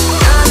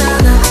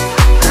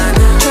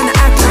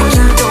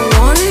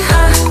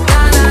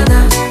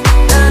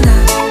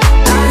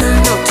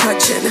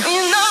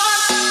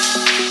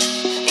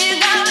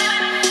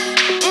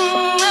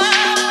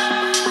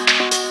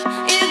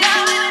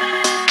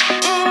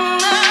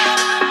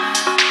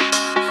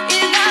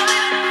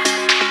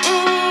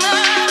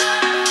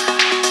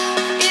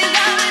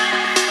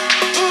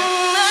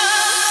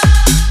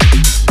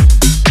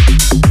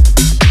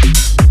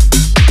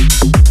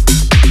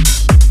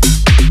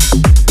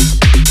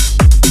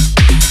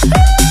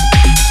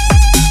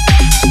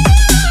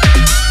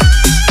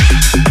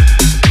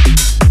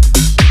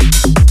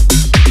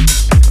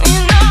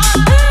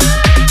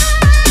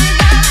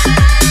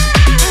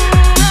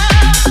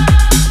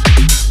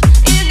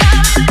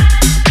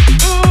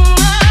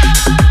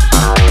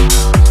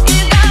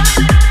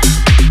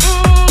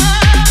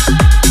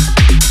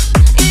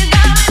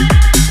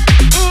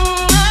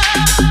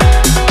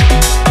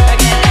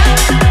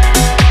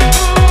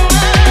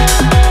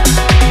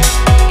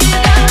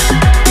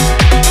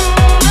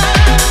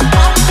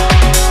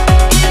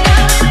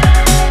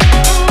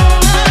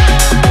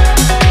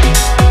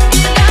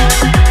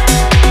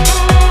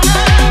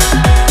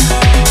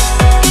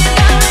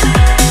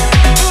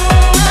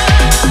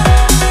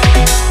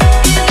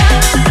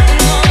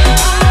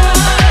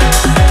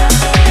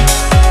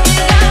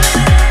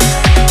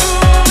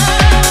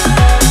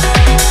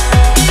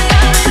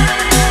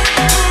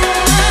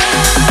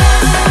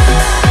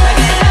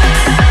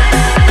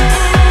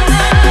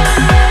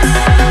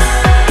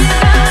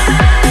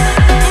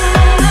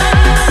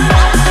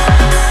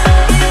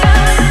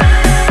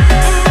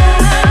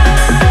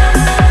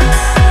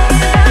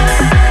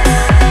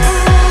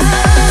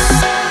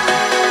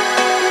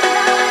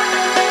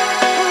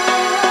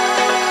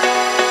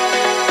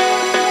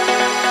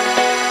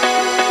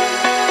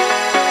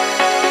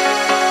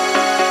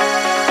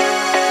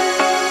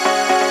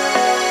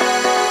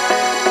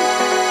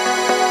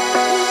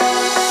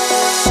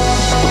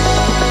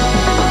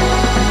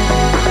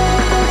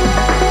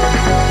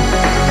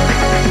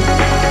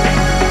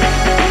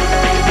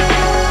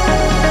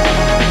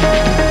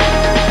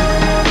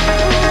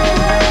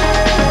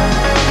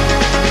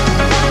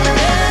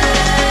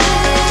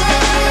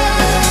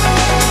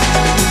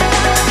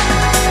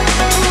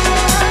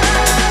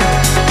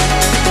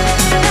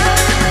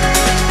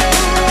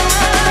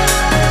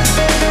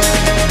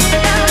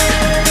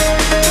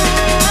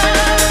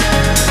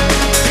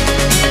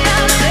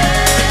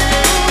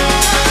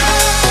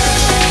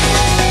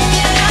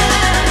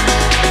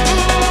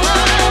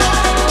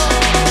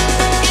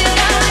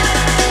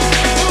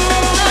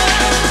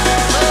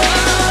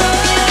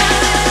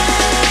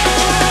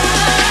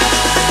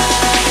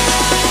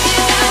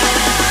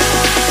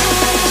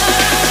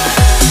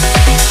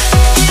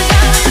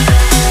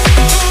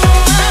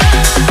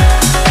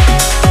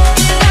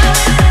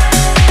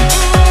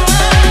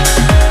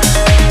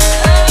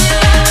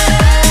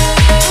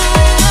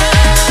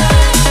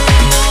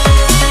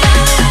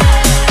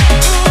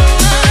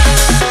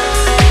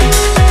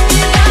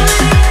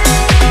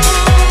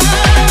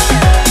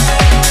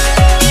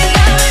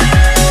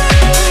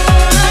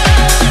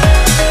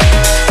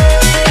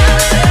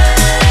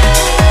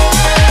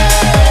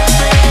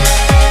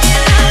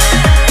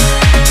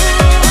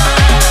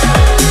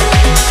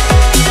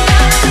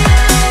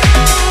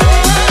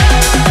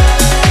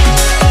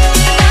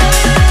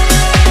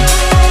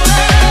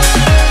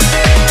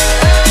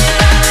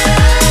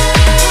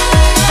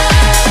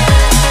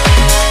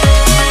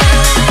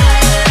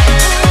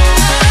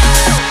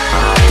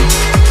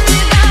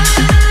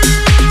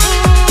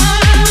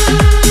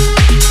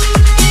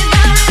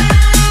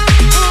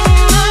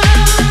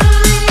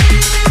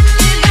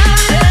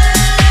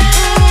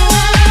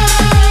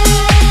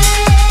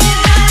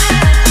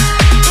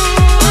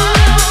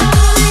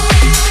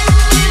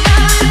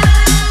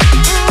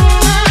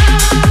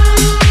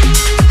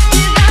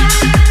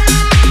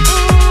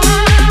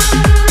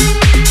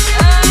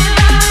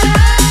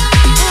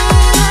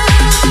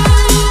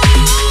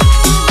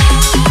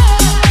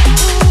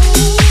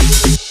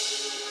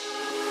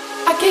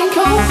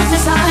 the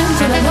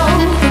signs and I know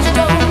that you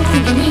don't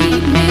think you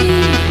need me.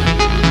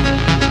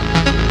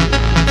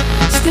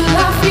 Still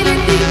I feel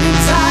it deep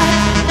inside.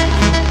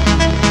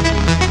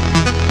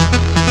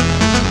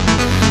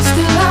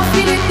 Still I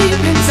feel it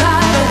deep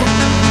inside.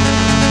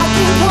 I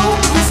can't cope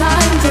with the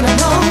signs and I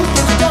know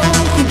that you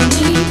don't think you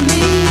need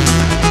me.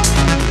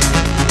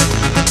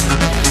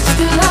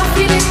 Still I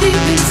feel it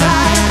deep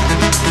inside.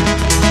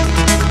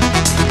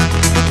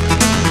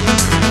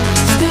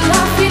 Still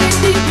I feel it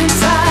deep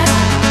inside.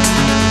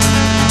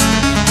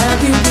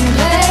 Have you been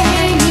playing?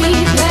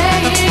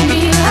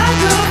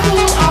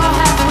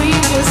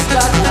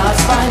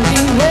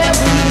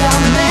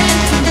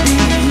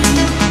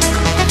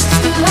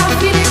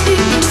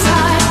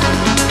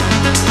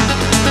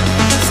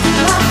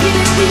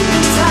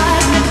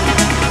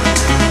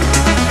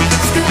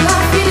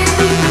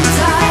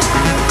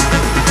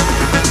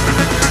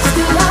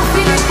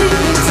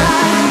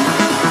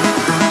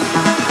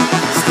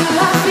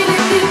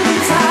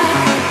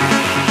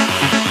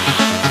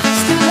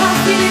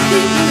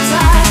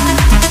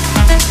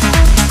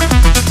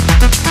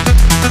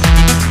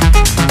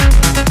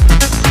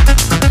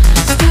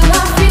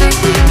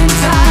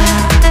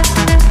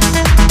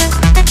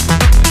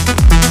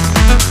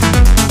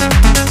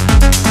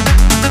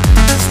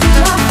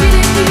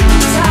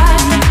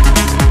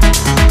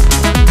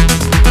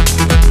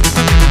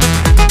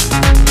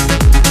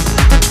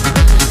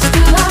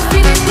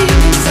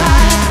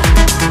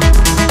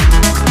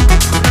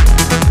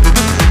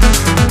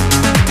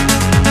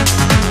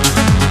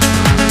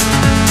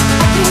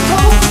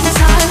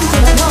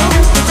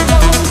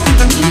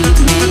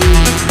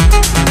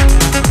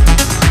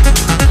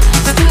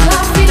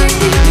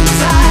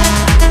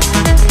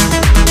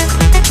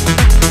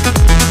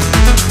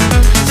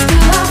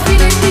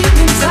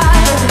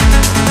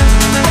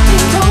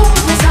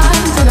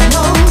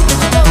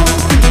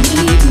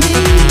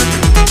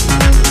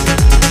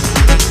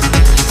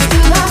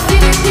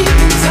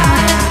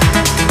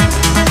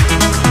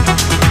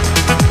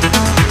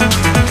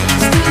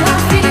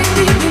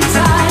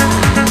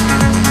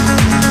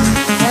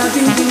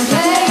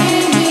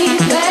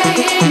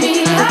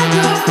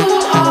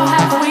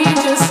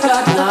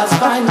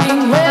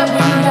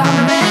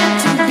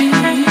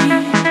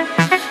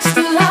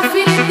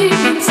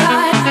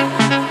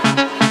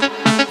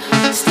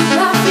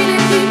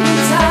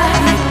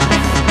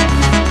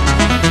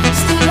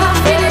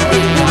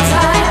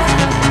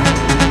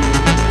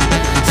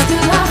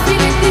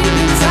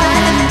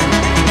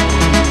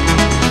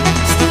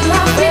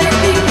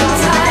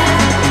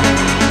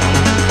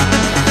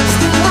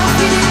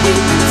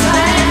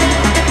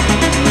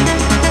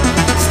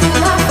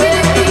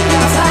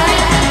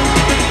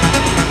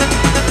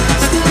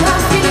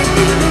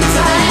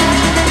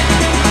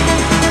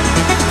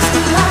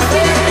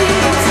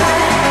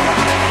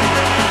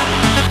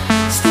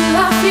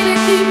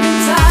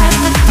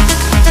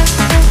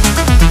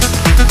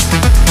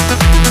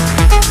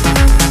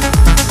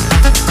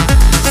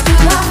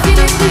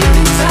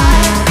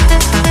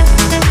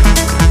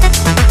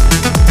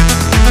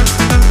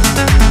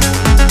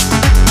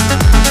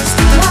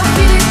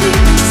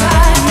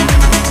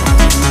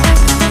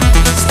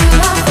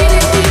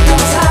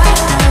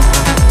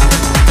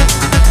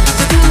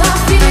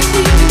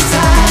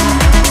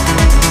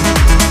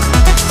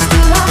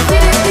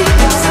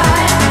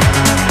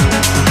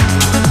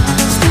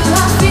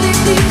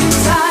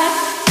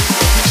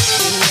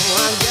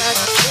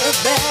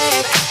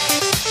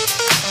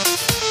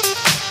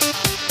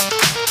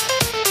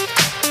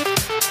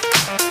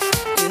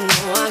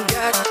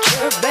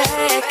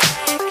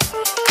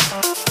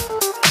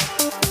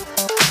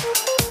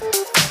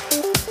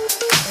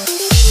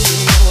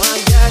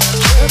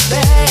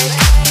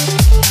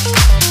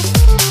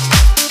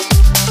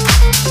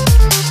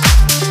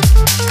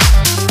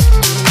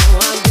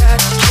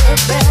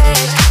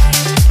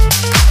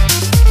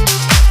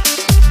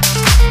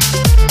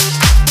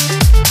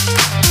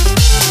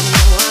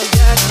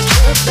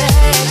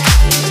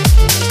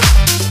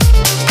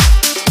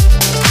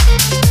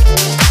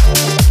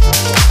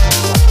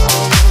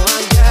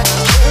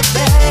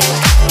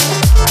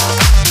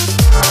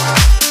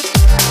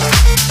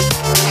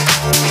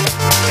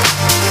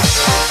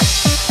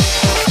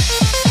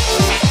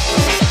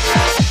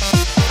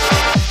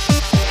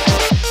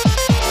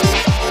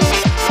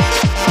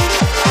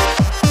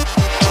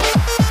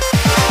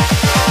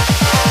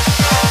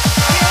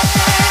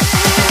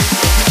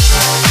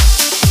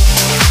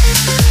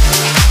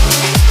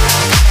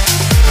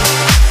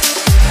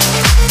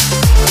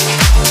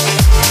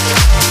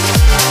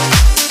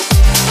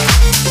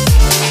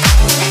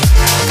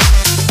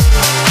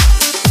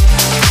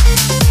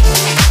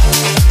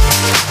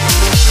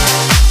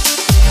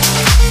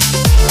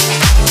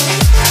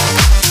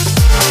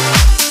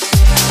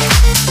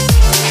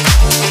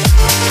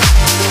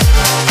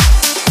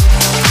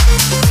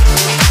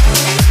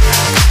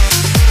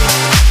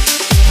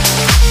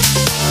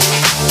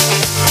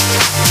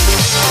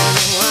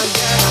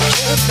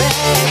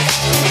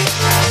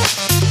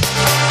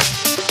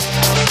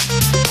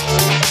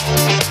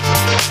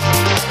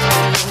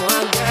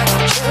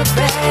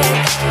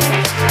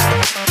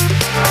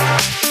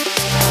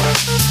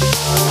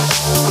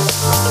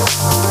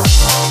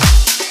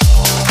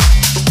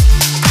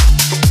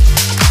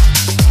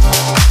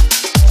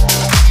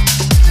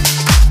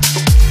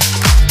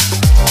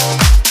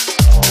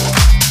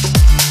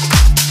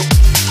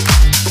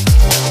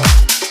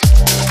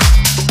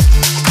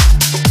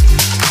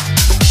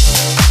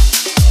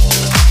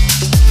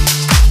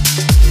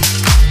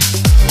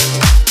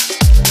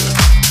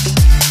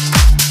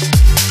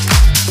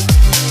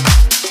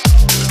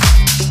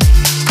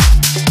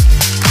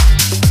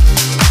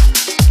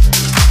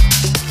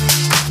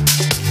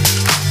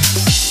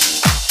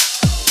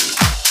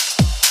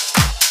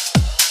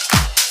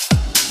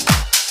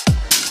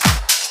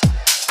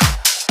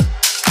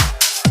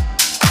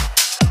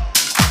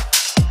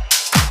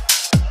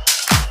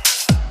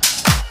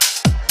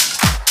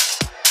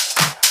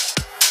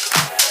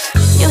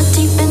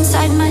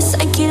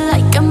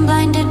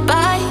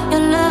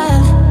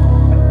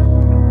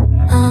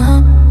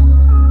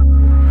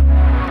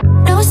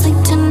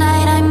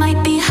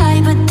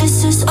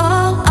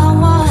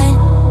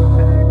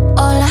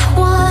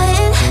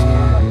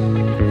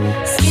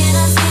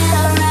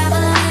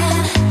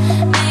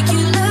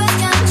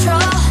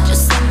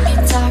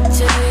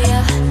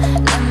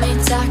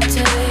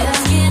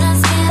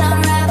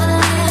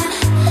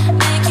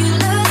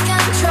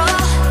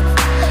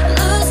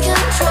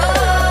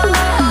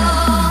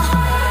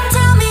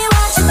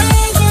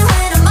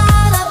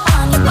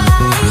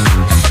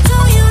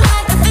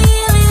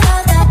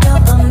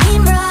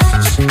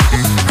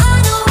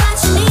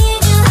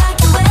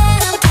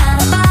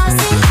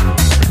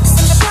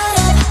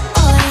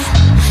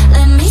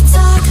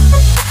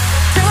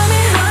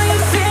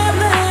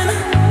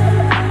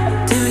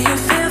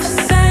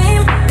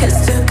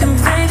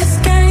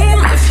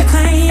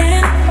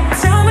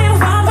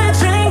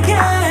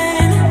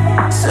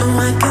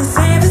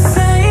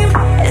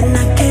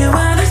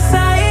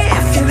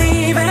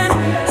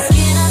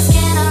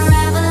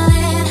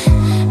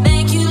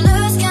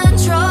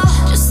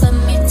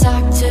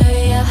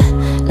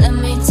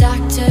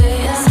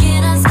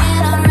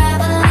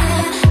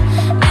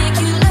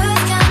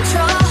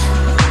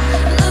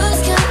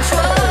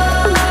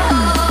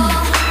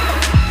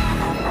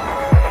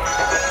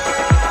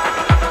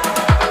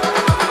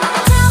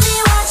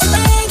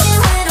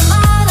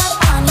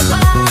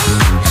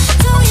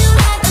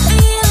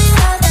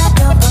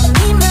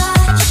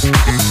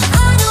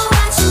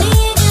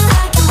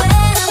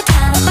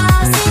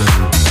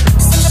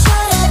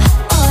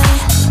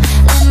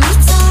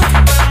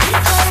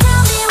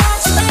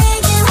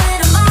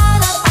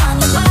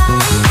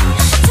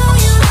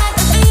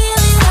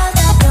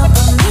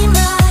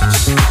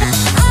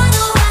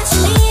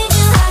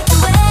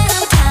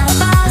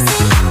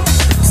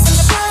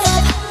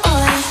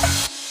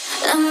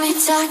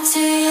 talk to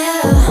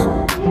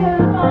you.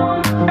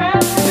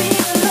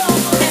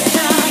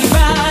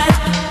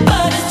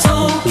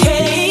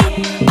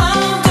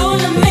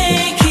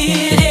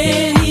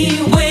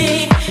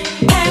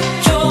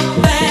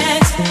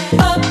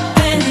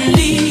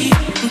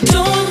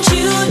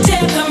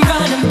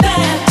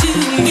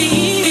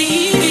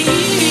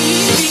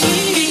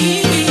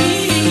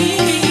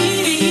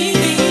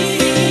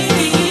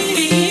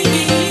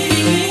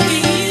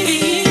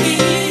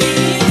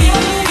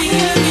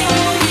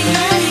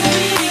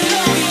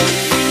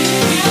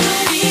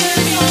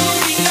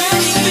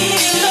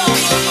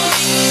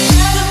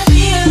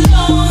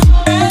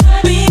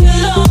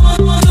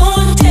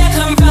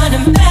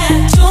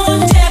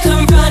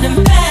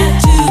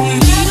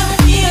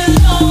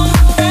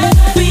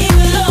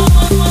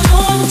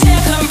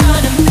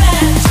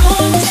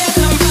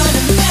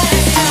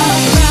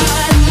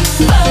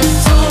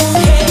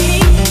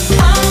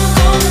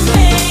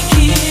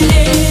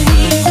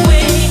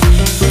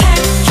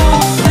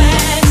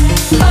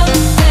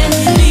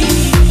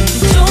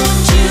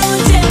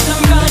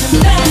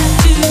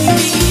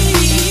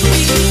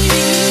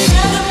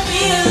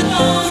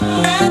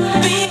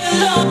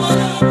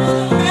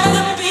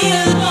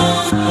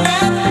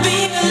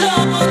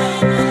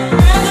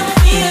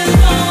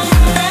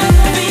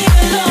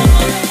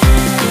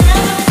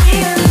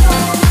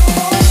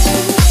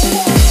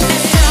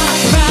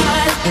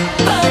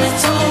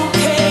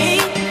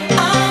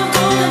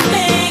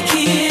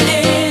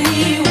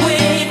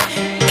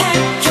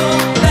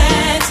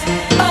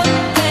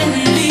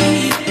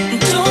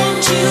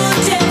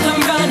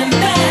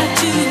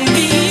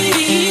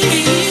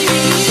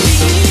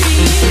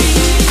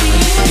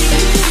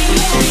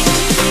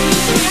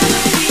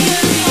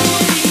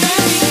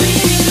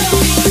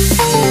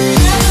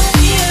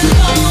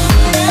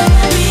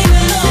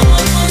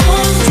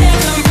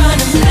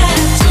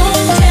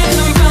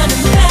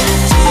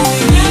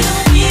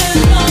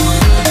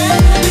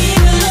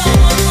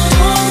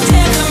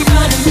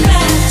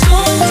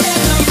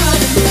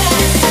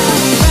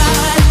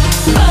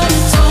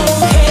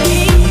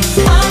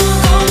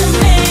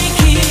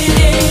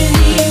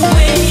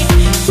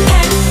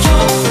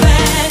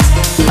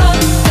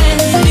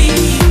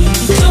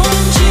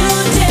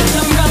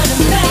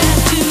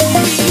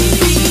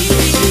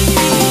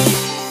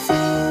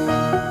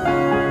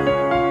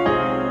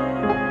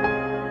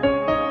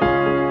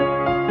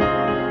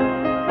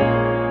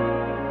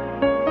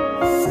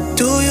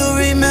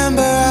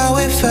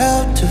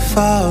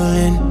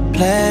 falling,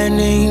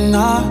 planning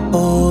our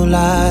whole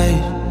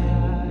life.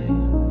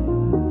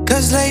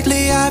 Cause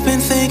lately I've been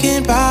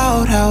thinking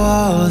about how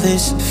all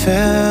this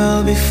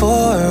fell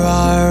before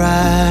our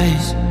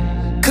eyes.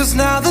 Cause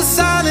now the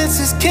silence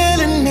is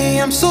killing me.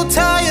 I'm so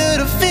tired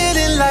of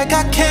feeling like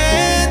I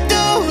can't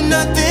do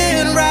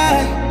nothing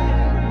right.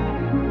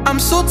 I'm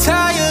so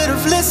tired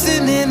of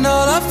listening.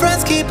 All our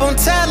friends keep on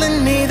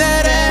telling me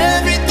that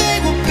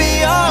everything will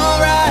be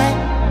alright.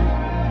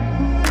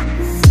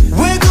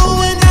 We're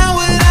going out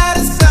without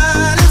a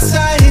sign in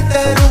sight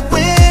that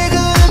we're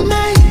gonna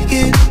make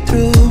it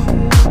through.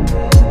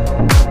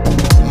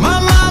 My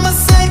mama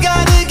said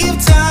gotta give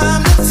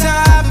time to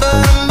time,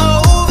 but I'm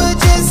over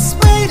just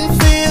waiting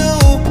for you.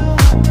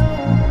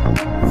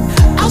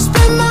 I'll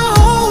spend my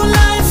whole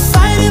life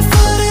fighting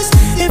for this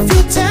if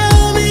you tell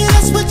me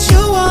that's what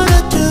you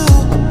wanna do.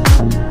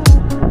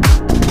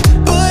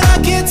 But I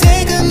can't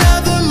take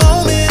another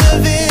moment of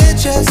it,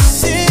 just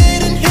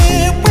sitting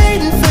here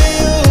waiting for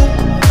you.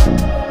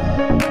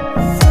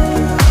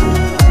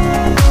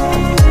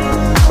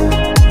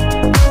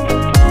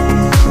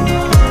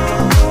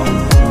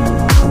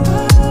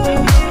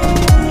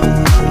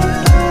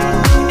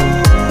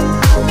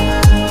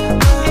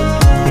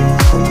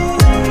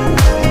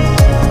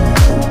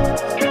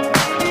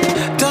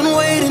 Done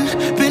waiting,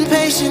 been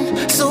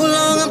patient so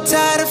long, I'm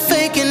tired of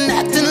faking,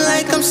 acting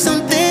like I'm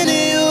something to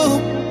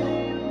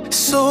you.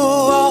 So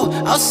all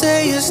I'll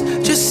say is,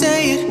 just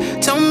say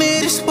it. Tell me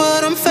this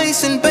what I'm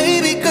facing,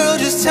 baby girl,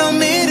 just tell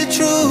me the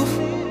truth.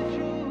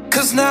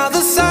 Cause now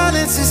the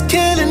silence is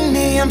killing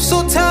me. I'm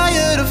so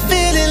tired of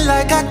feeling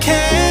like I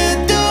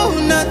can't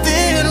do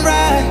nothing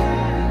right.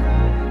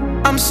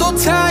 I'm so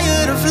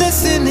tired of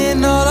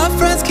listening. All our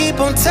friends keep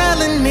on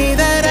telling me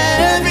that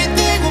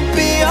everything will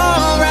be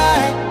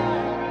alright.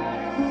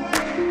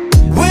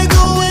 We're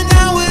going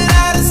out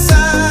without a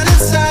sign in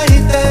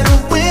sight that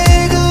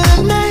we're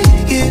gonna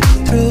make it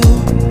through.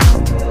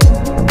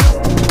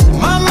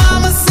 My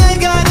mama said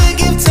gotta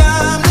give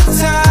time to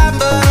time,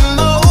 but I'm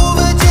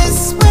over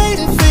just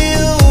waiting for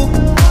you.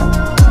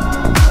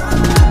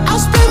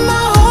 I'll spend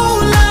my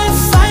whole life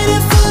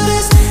fighting for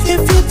this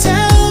if you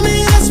tell me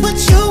that's what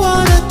you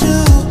wanna do.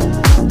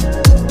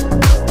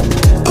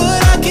 But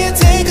I can't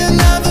take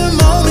another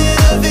moment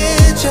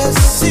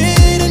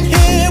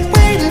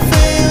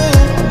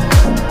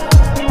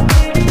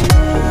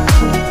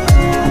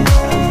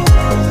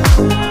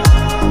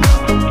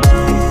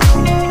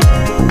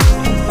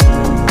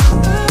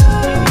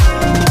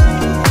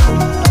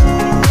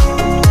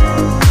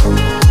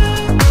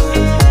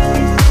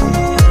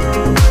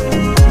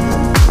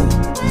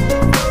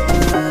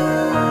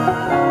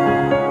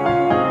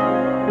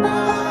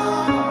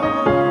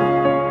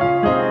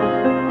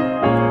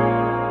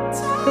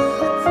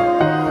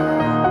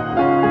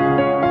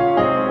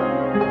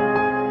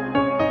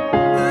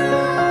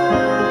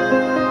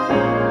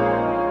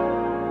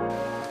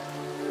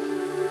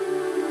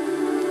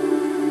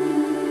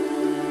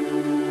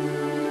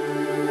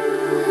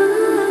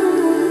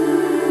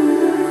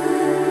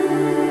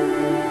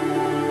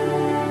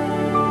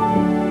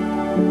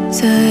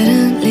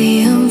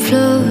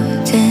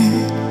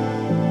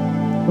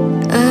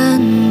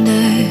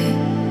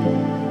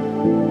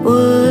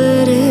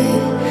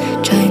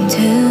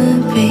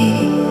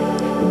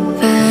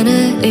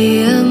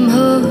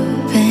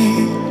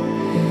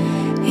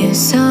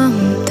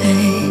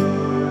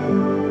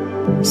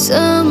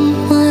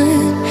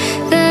someone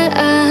that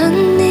I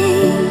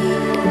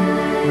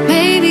need.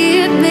 Maybe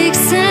it makes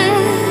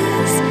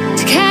sense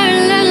to care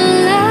a little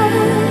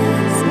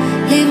less,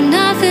 leave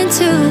nothing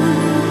to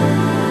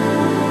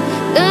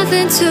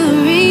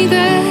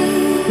regret.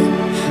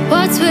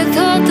 What's with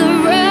all the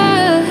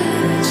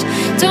rush?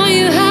 Don't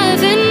you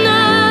have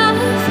enough?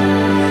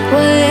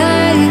 Why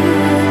are you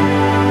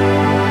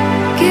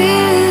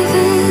giving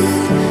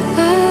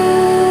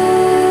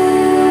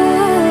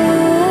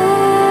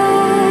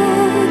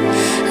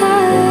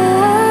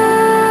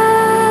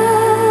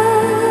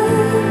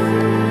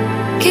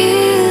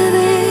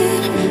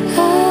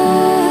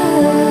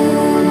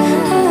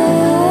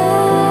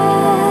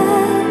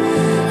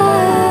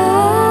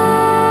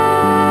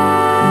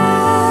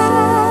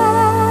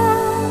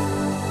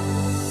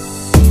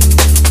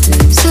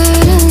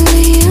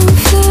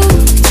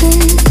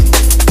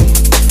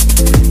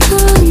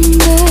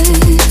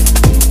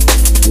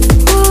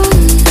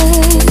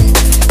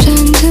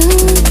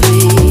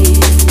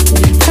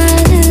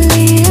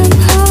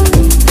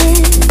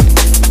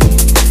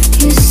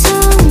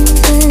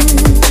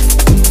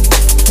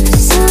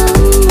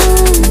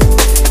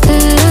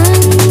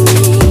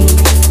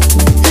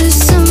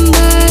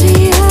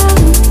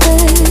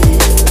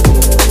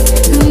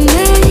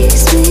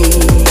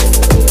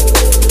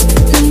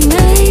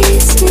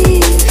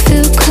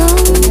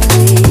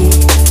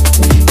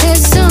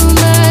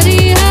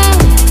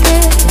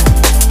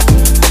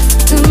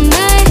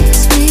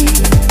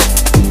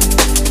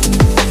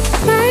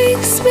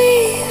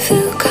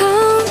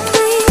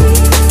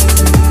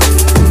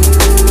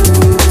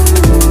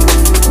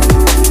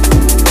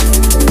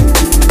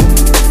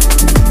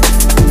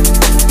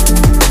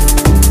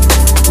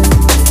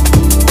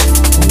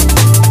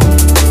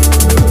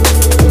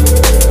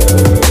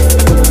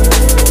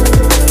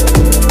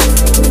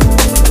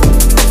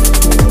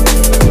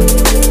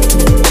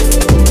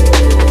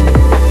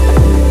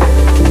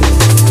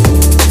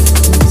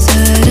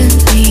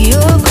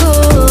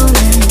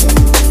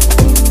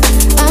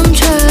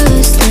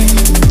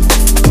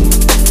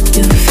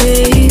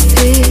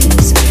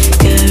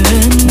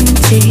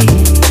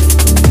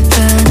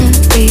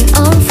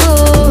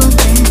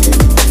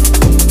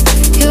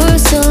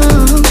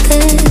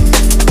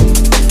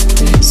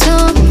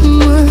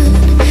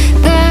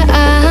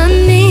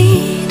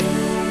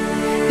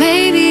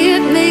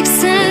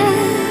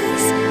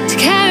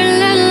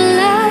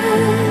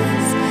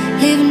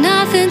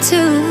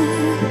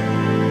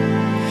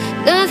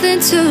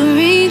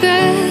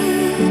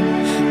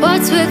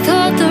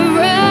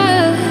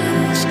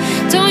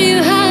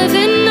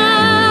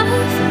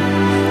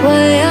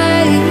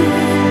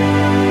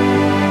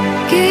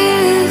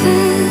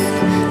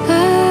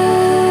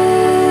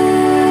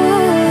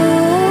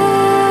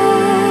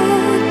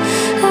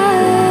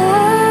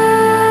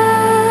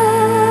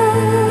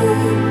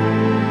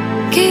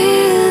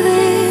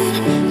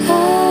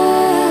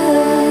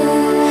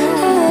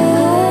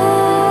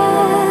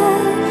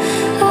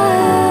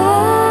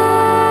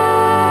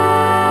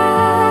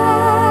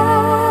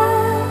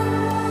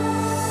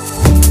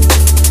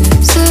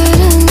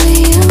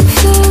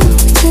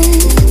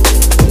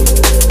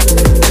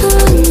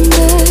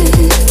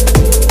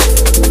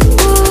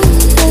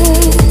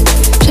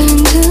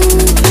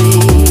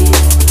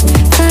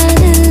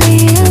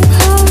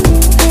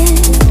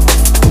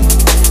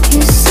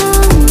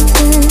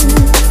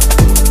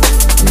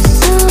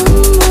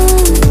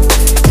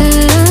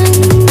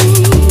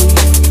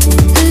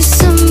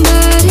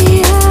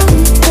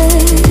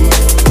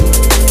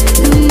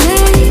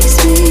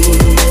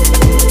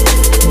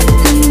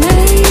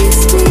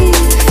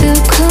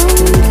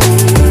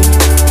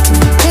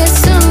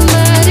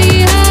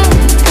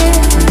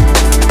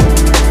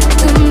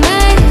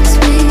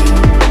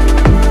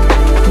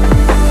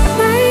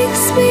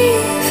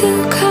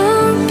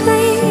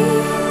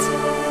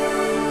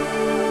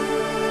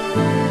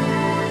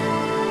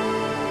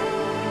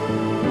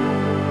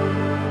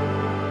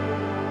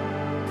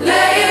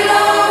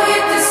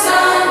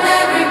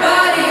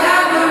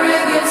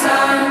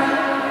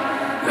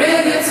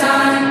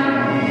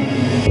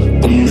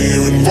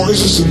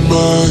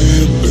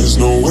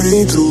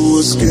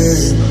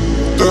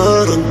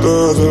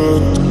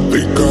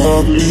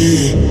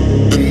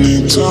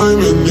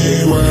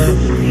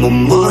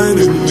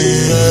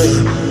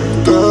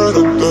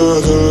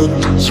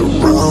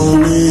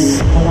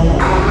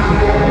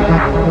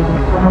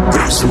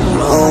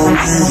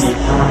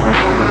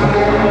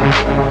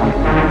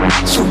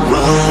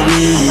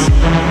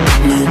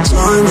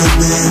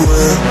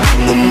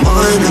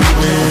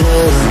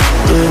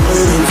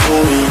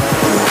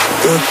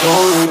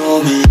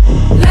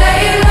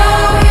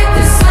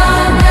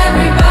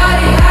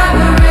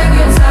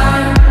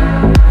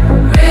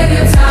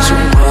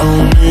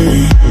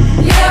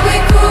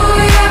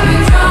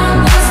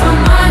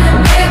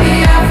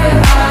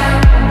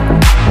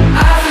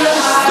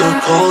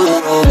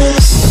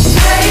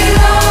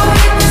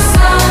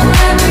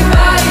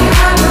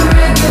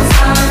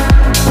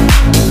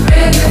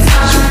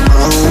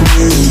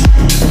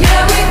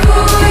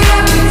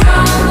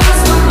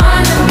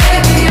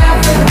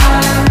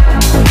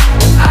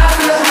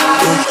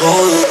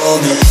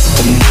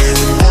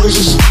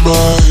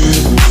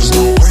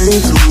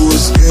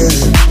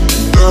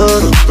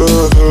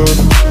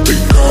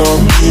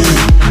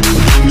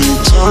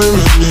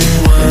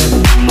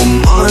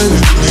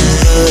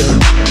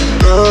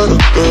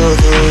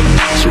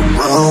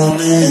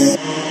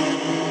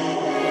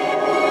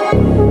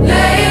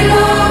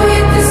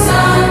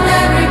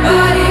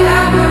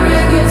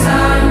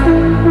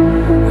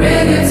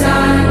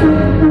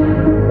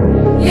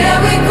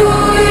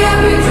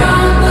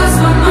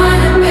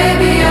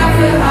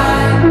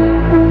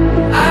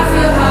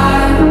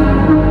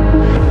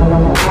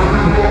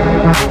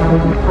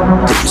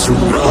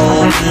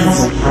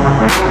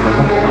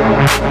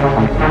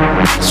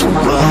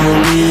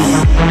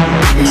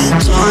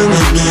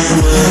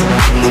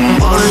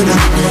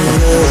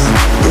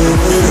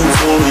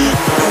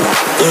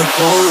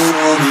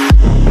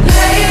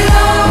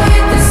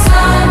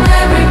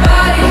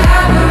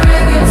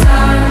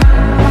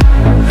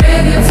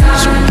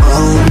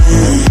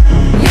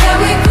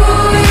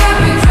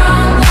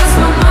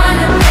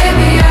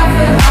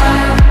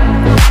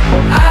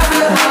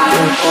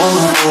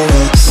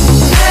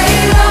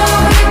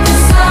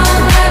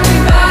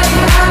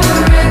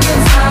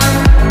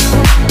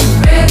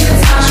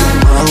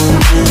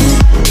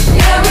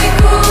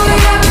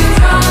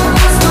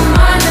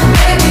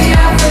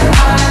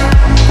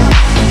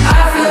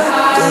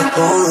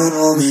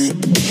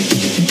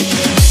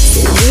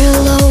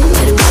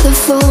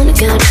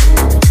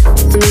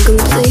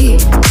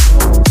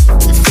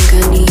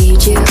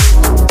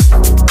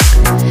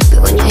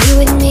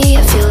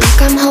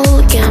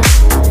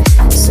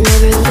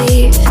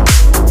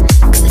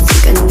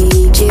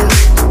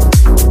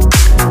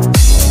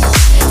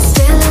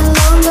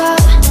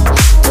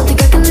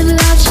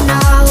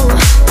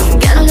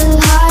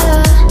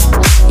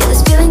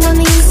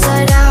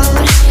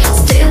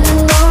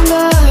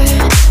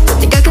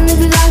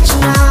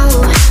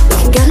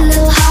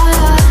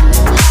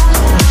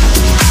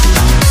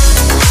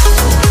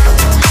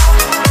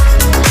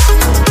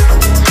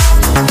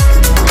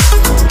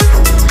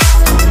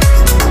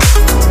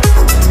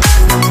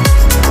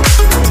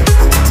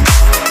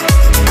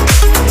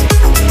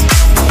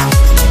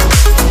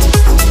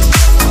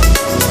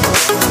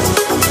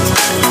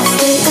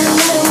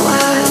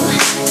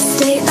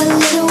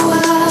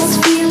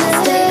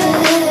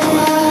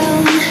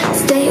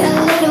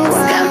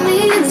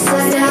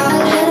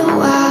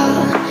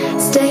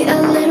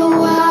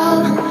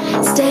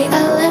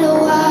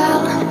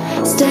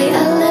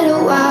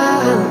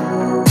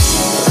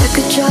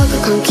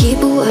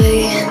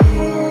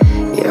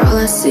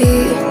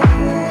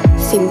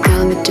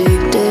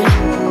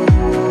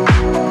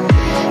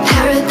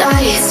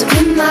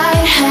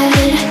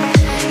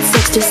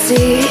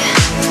ecstasy.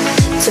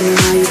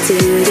 Somehow you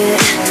did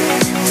it.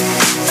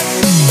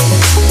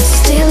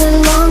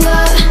 Stealing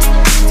longer.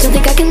 Don't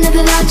think I can live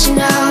without you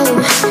now.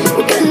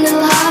 We're getting a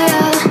little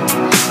higher.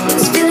 Yeah,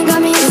 this feeling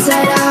got me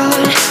inside out.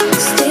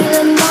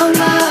 Stealing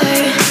longer.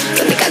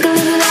 Don't think I can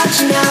live without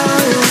you now.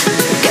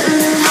 We're getting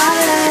a little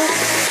higher.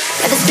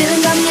 Yeah, this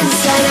feeling got me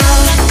inside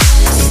out.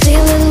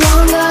 Stealing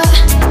longer.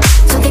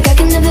 Don't think I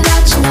can live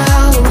without you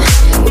now.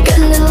 We're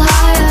getting a little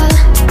higher.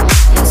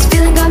 Yeah, this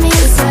feeling got me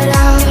inside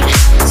out.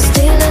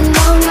 Stealing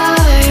longer.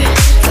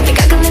 Don't think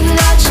I can live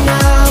without you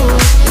now.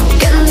 We're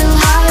getting a little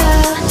higher.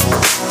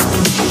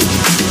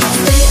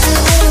 Stay a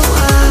little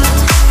while.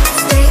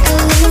 Stay a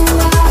little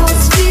while.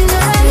 This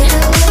feeling. Stay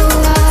a little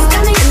while.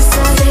 Got me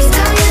inside.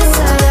 Stay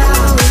inside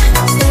out.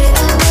 Stay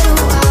a little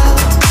while.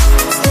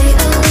 Stay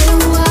a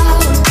little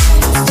while.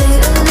 Stay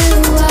a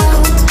little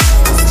while.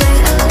 Stay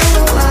a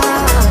little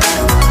while.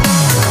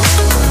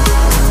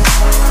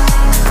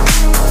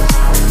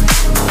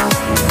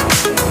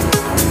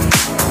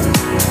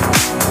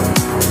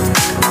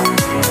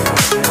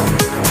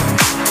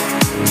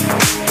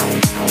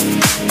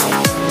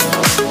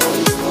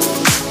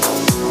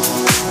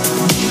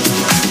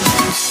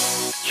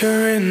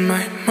 You're in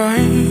my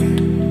mind,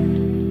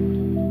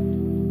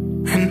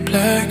 in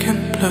black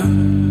and blue.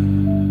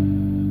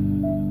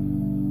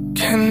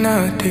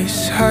 Cannot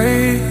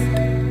decide,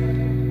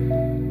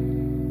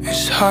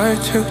 it's hard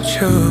to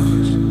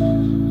choose.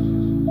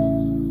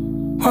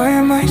 Why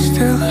am I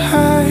still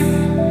high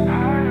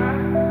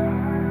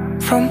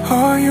from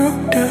all you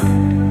do?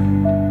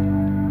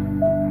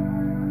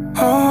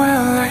 Oh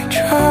well, I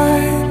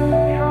tried,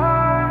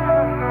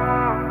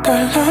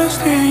 got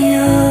lost in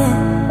you.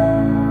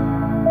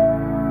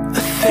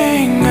 The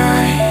thing I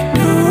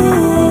do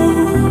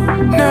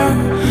now,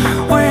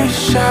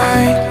 wish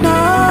I'd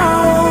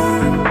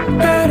known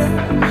better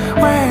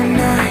when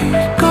I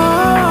go.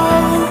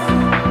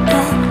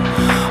 Don't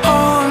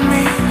hold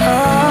me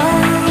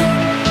up.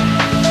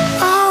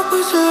 I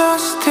was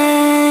lost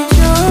in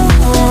you,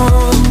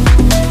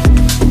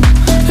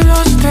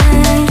 lost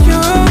in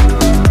you.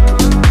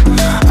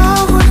 I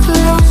was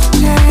lost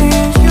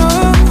in you,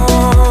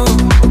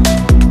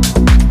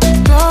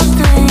 lost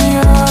in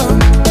you.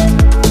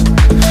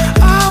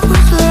 I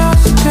was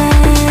lost in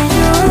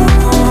you,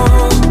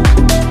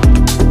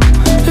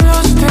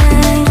 lost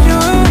in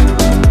you.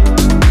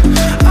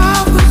 I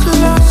was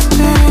lost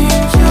in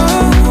you,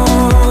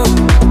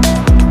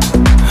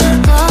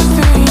 lost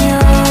in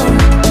you.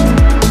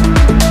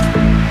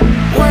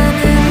 When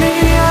in the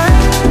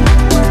end,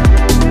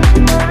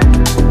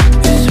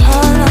 it's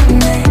hard on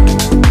me,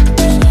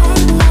 it's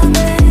hard on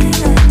me.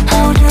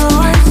 How do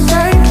I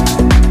say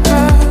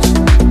that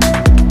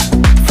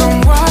from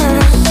what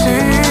I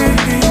see?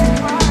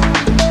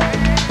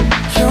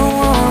 You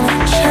wanna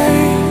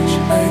change,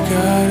 I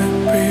gotta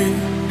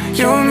breathe.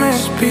 You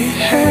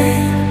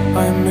misbehave, I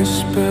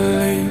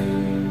misbelieve.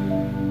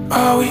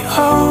 Are we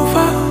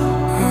over?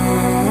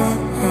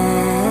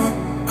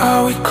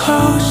 Are we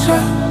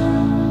closer?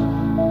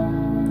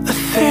 The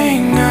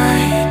thing I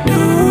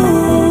do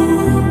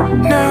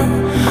now,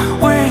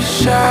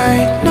 wish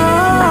I'd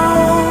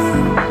known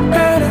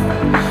better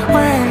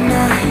when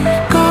I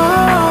go.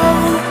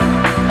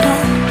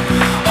 Don't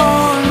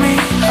hold me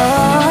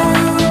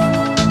up.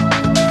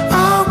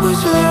 I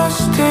was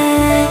lost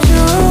in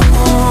you,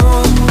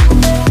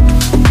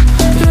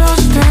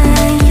 lost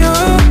in you.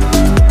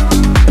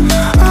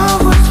 I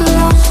was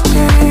lost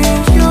in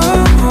you,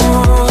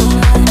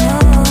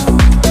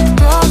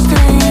 lost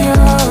in you.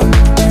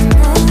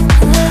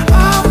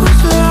 I was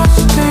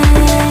lost in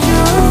you,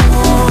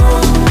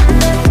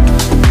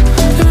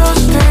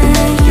 lost in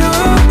you.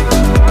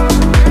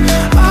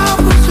 I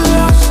was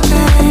lost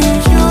in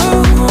you,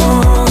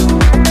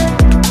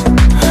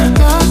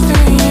 lost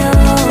in you.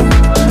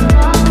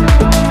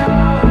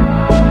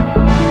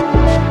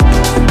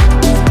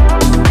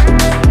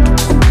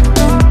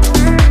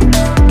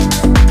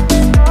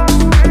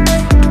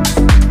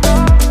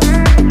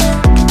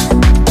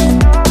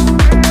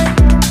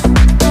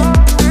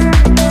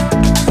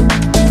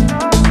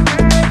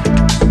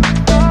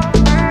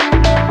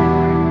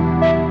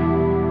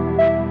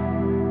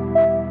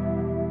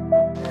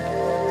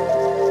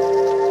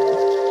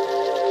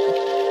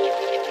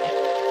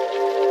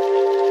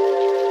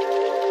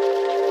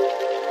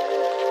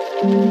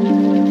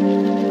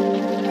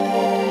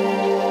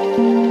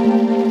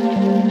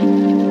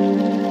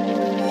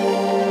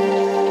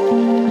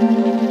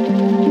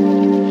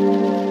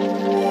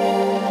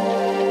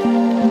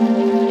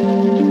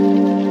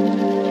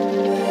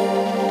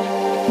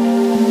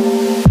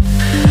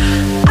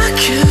 I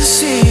can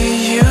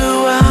see you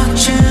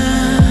watching,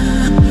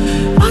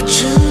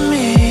 watching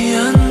me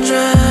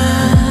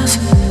undress.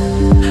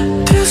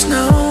 There's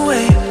no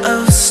way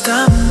of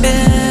stopping.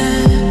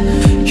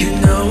 You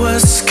know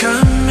what's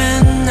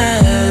coming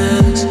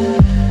next.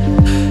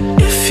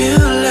 If you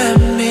let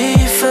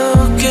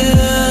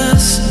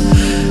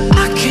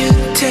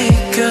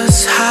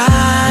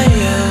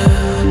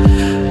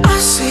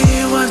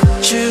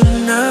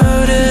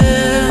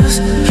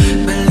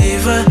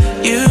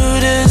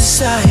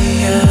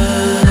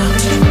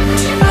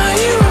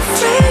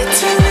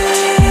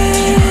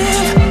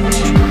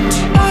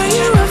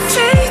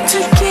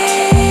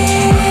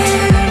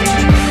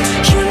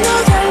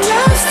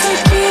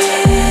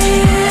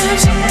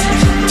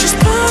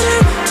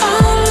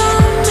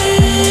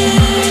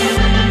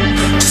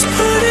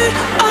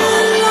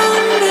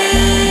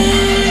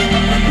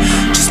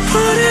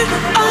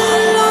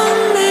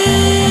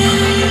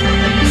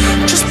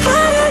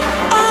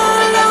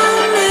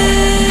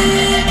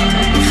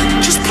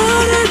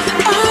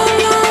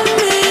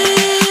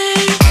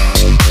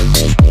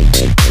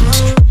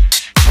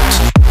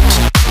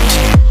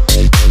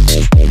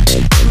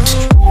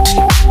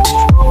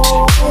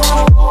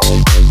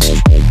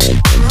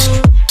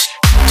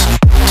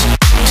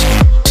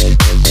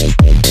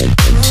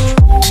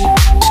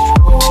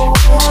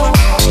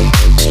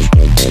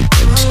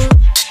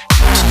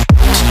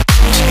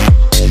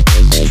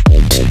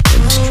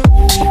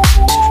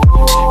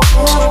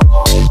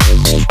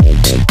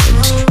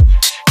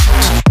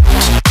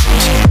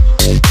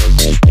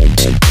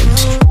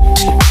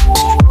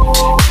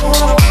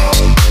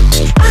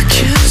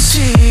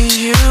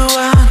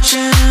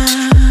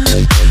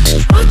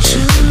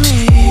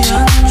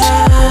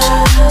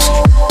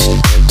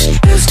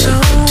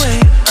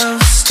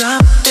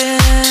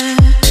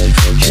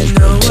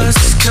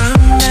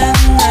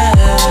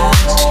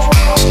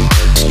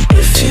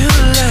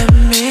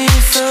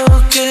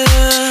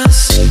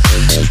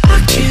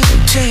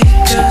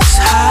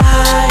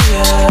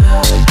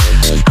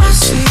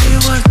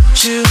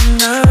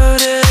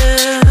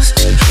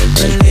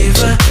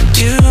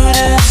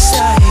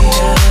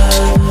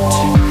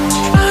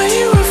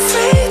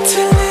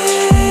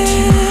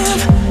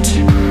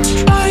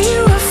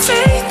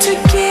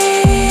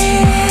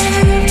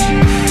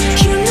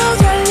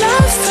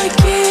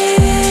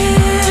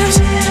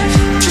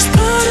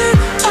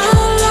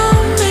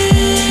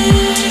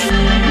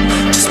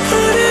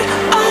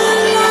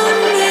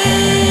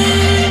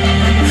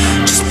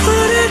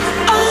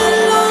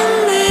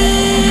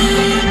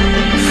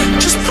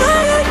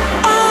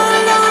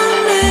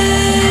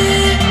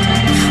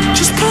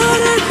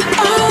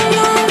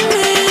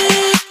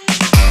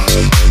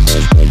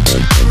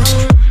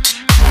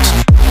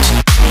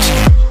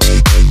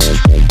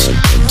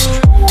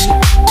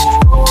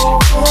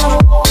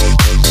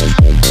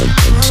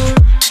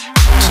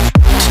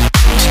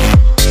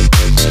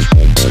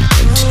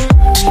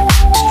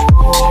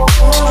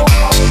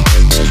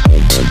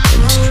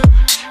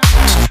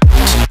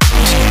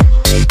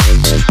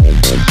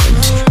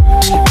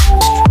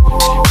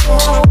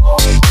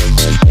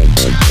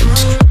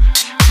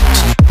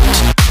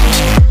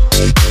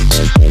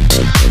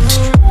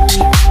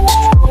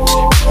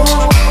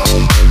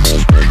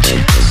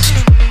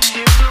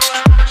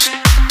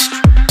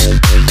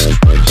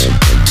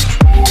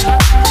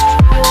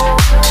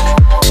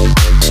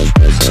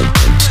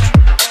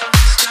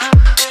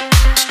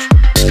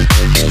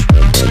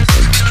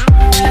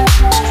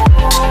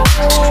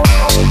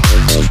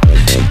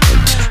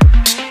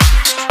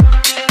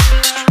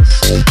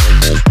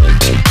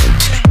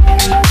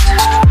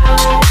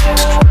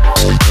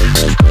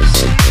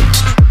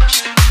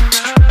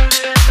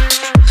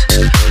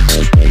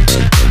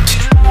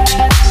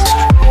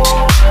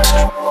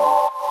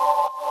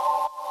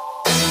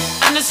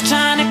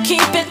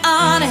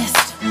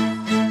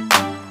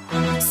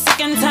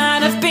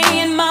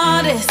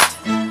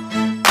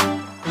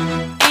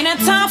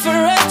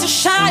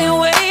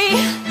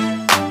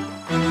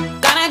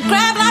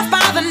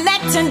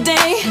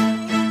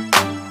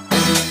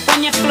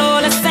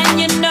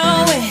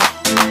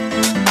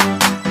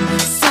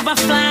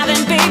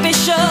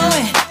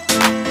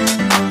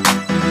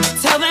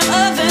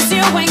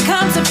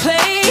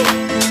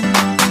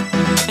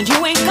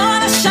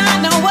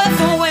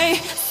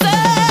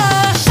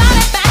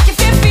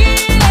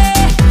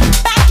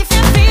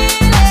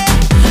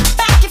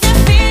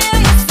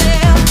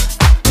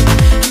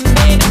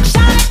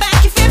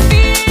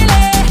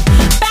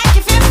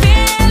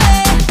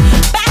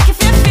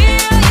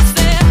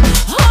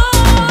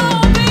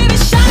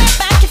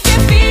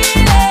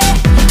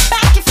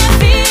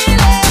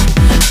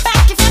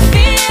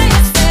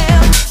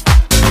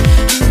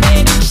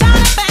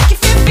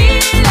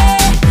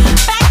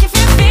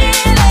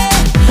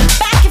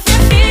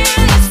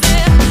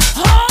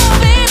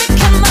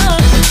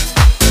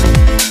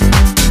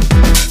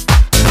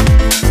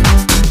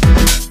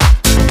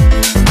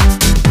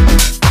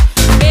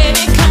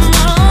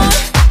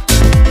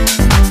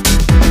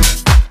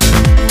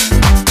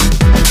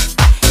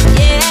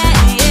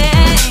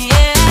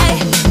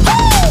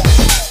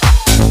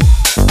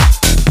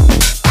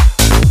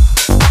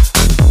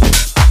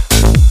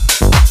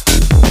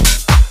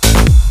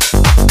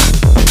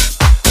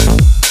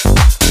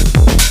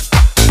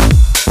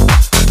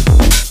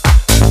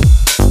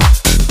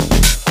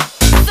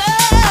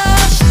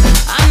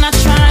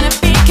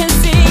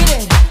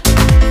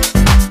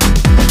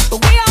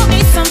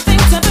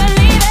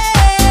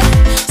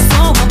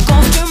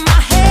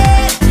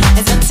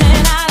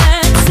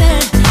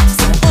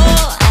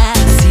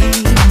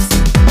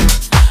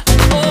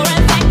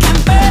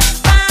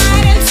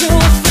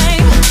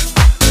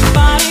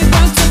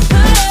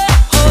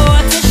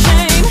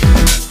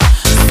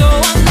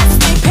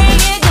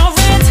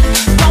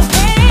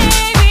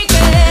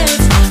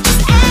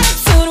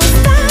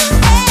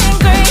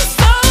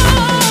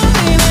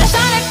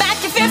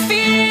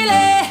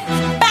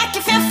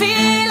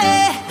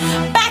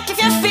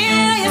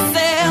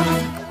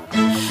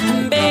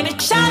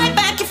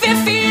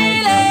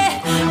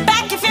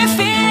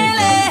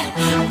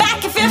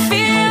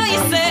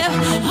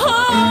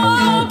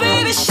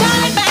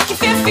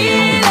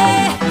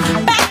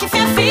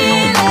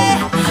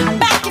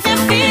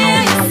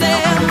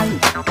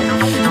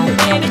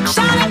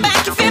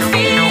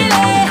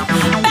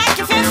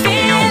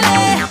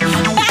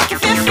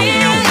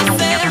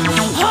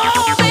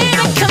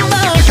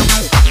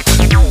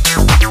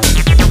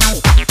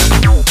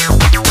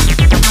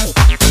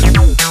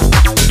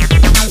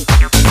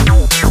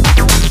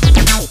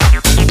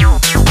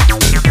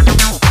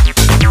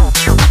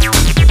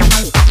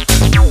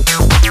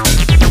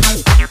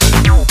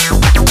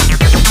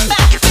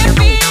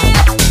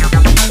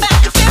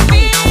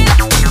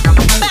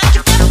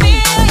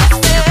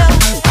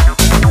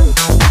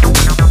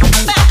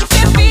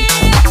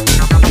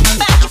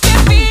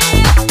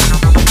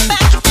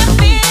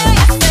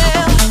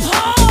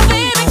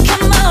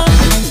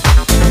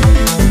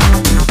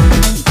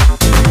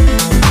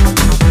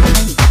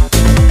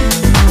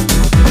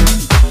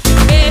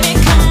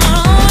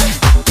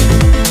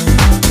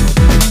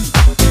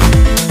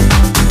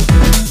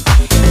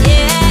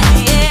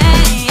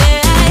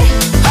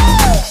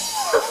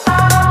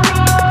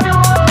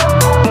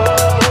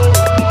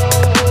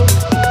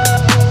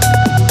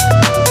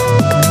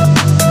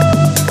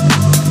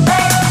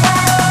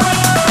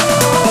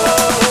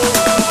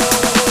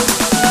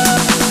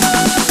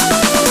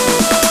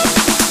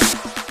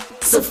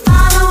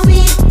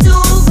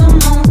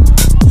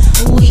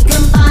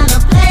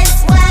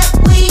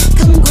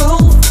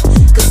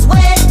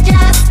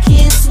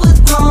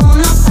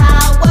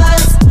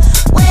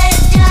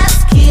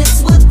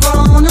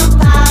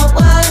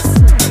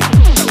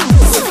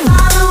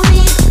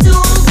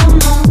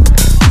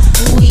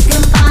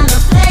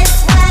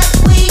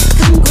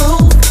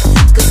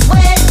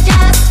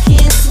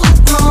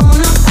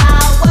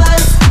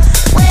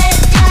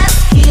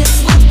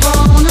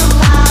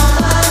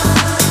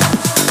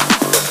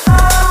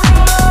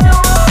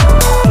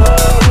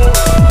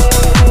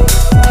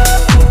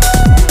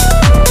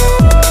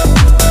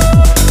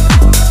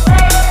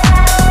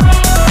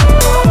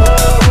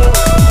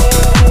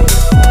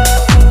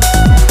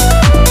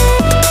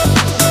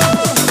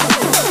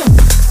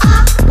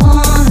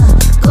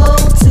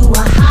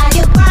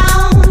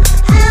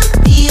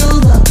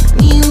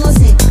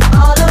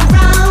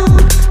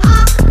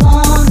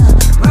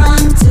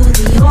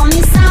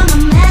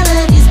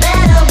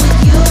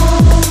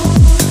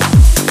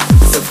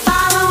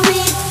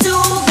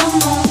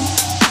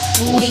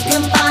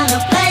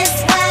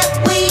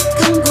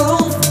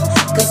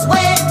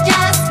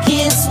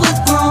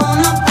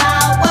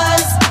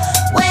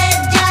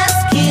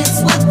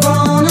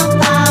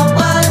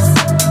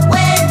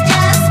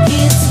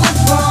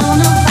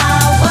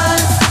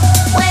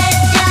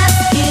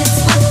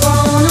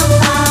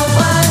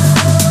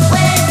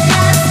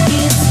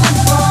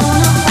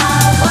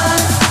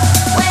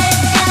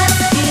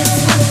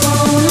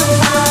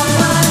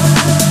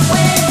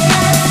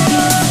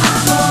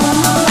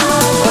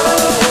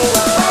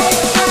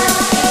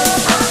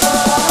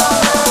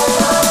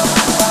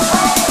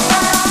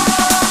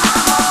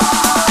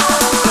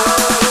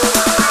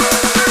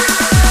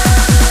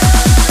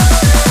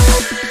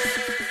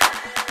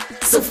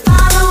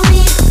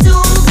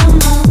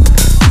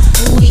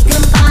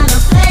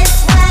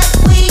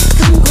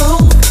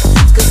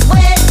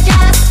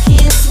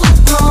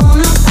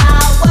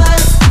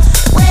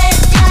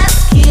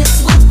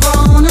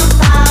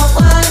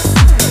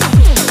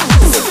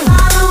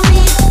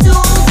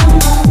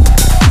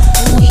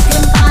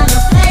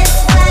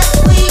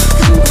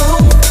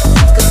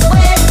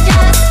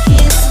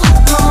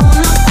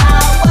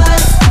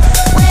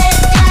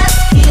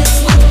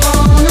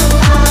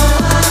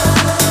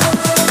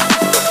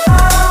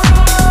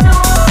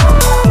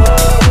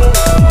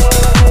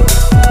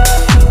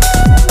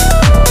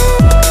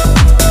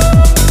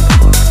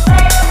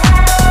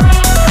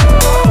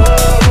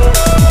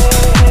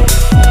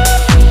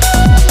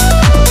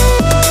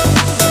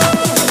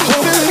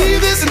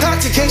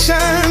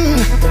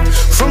medication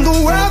from the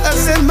world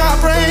that's in my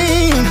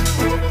brain.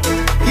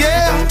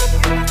 Yeah.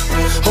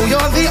 Oh,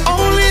 you're the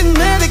only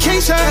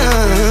medication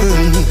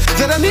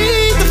that I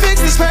need to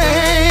fix this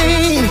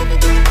pain.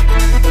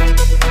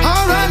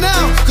 Alright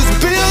now, cause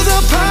bills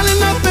are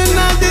piling up and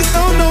I just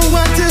don't know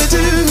what to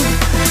do.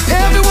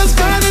 Everyone's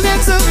got an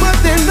answer, but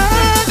they're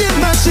not in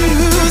my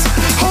shoes.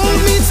 Hold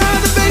me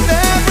tight, baby,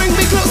 bring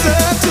me closer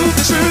to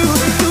the truth,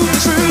 to the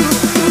truth,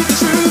 to the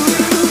truth,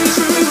 to the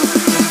truth.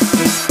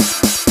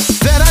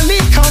 That I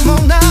need, come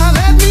on now,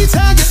 let me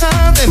tell you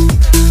something.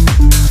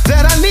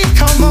 That I need,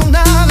 come on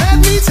now, let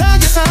me tell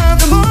you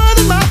something. More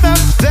than my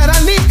family. That I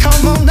need,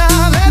 come on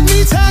now, let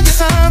me tell you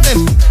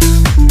something.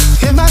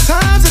 In my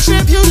times of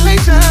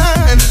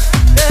tribulation,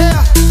 yeah.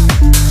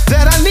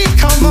 That I need,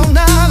 come on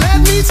now, let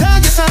me tell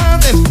you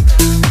something.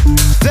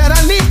 That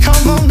I need,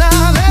 come on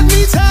now, let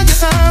me tell you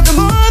something.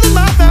 More than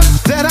my family.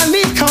 That I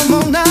need, come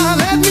on now,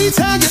 let me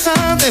tell you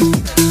something.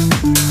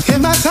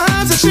 In my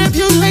times of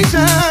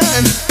tribulation,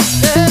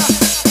 yeah.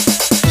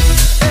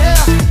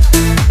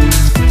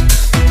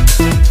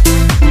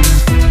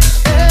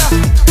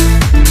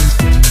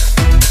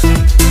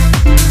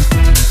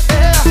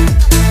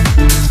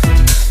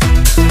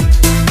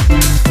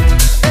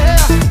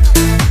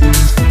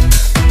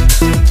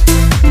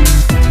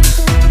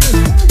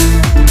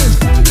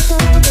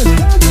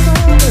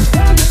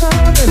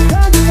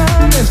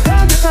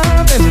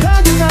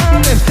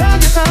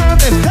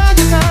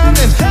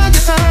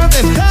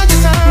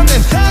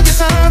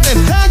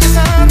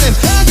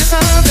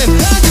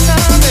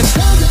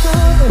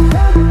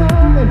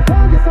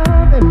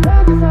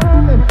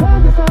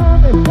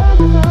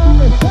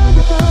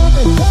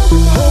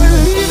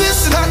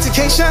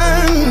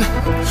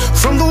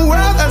 From the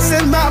world that's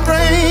in my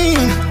brain.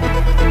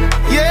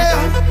 Yeah.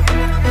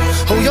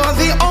 Oh, you're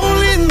the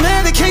only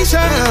medication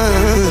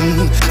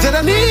that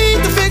I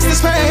need to fix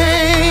this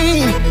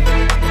pain.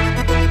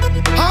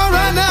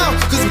 Alright now,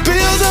 cause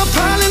bills are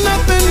piling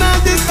up and I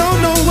just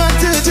don't know what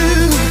to do.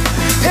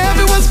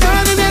 Everyone's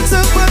got an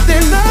answer, but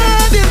they're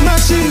not in my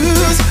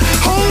shoes.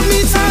 Hold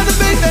me tight,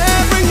 baby,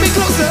 bring me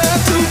closer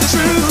to the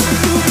truth,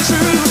 to the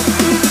truth,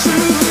 to the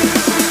truth.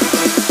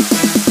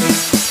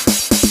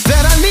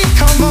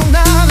 Come on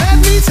now, let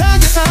me tell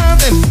you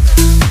something.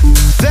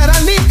 That I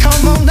need,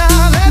 come on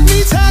now, let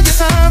me tell you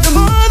something.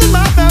 More than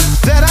my family.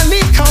 That I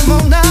need, come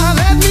on now,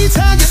 let me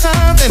tell you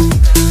something.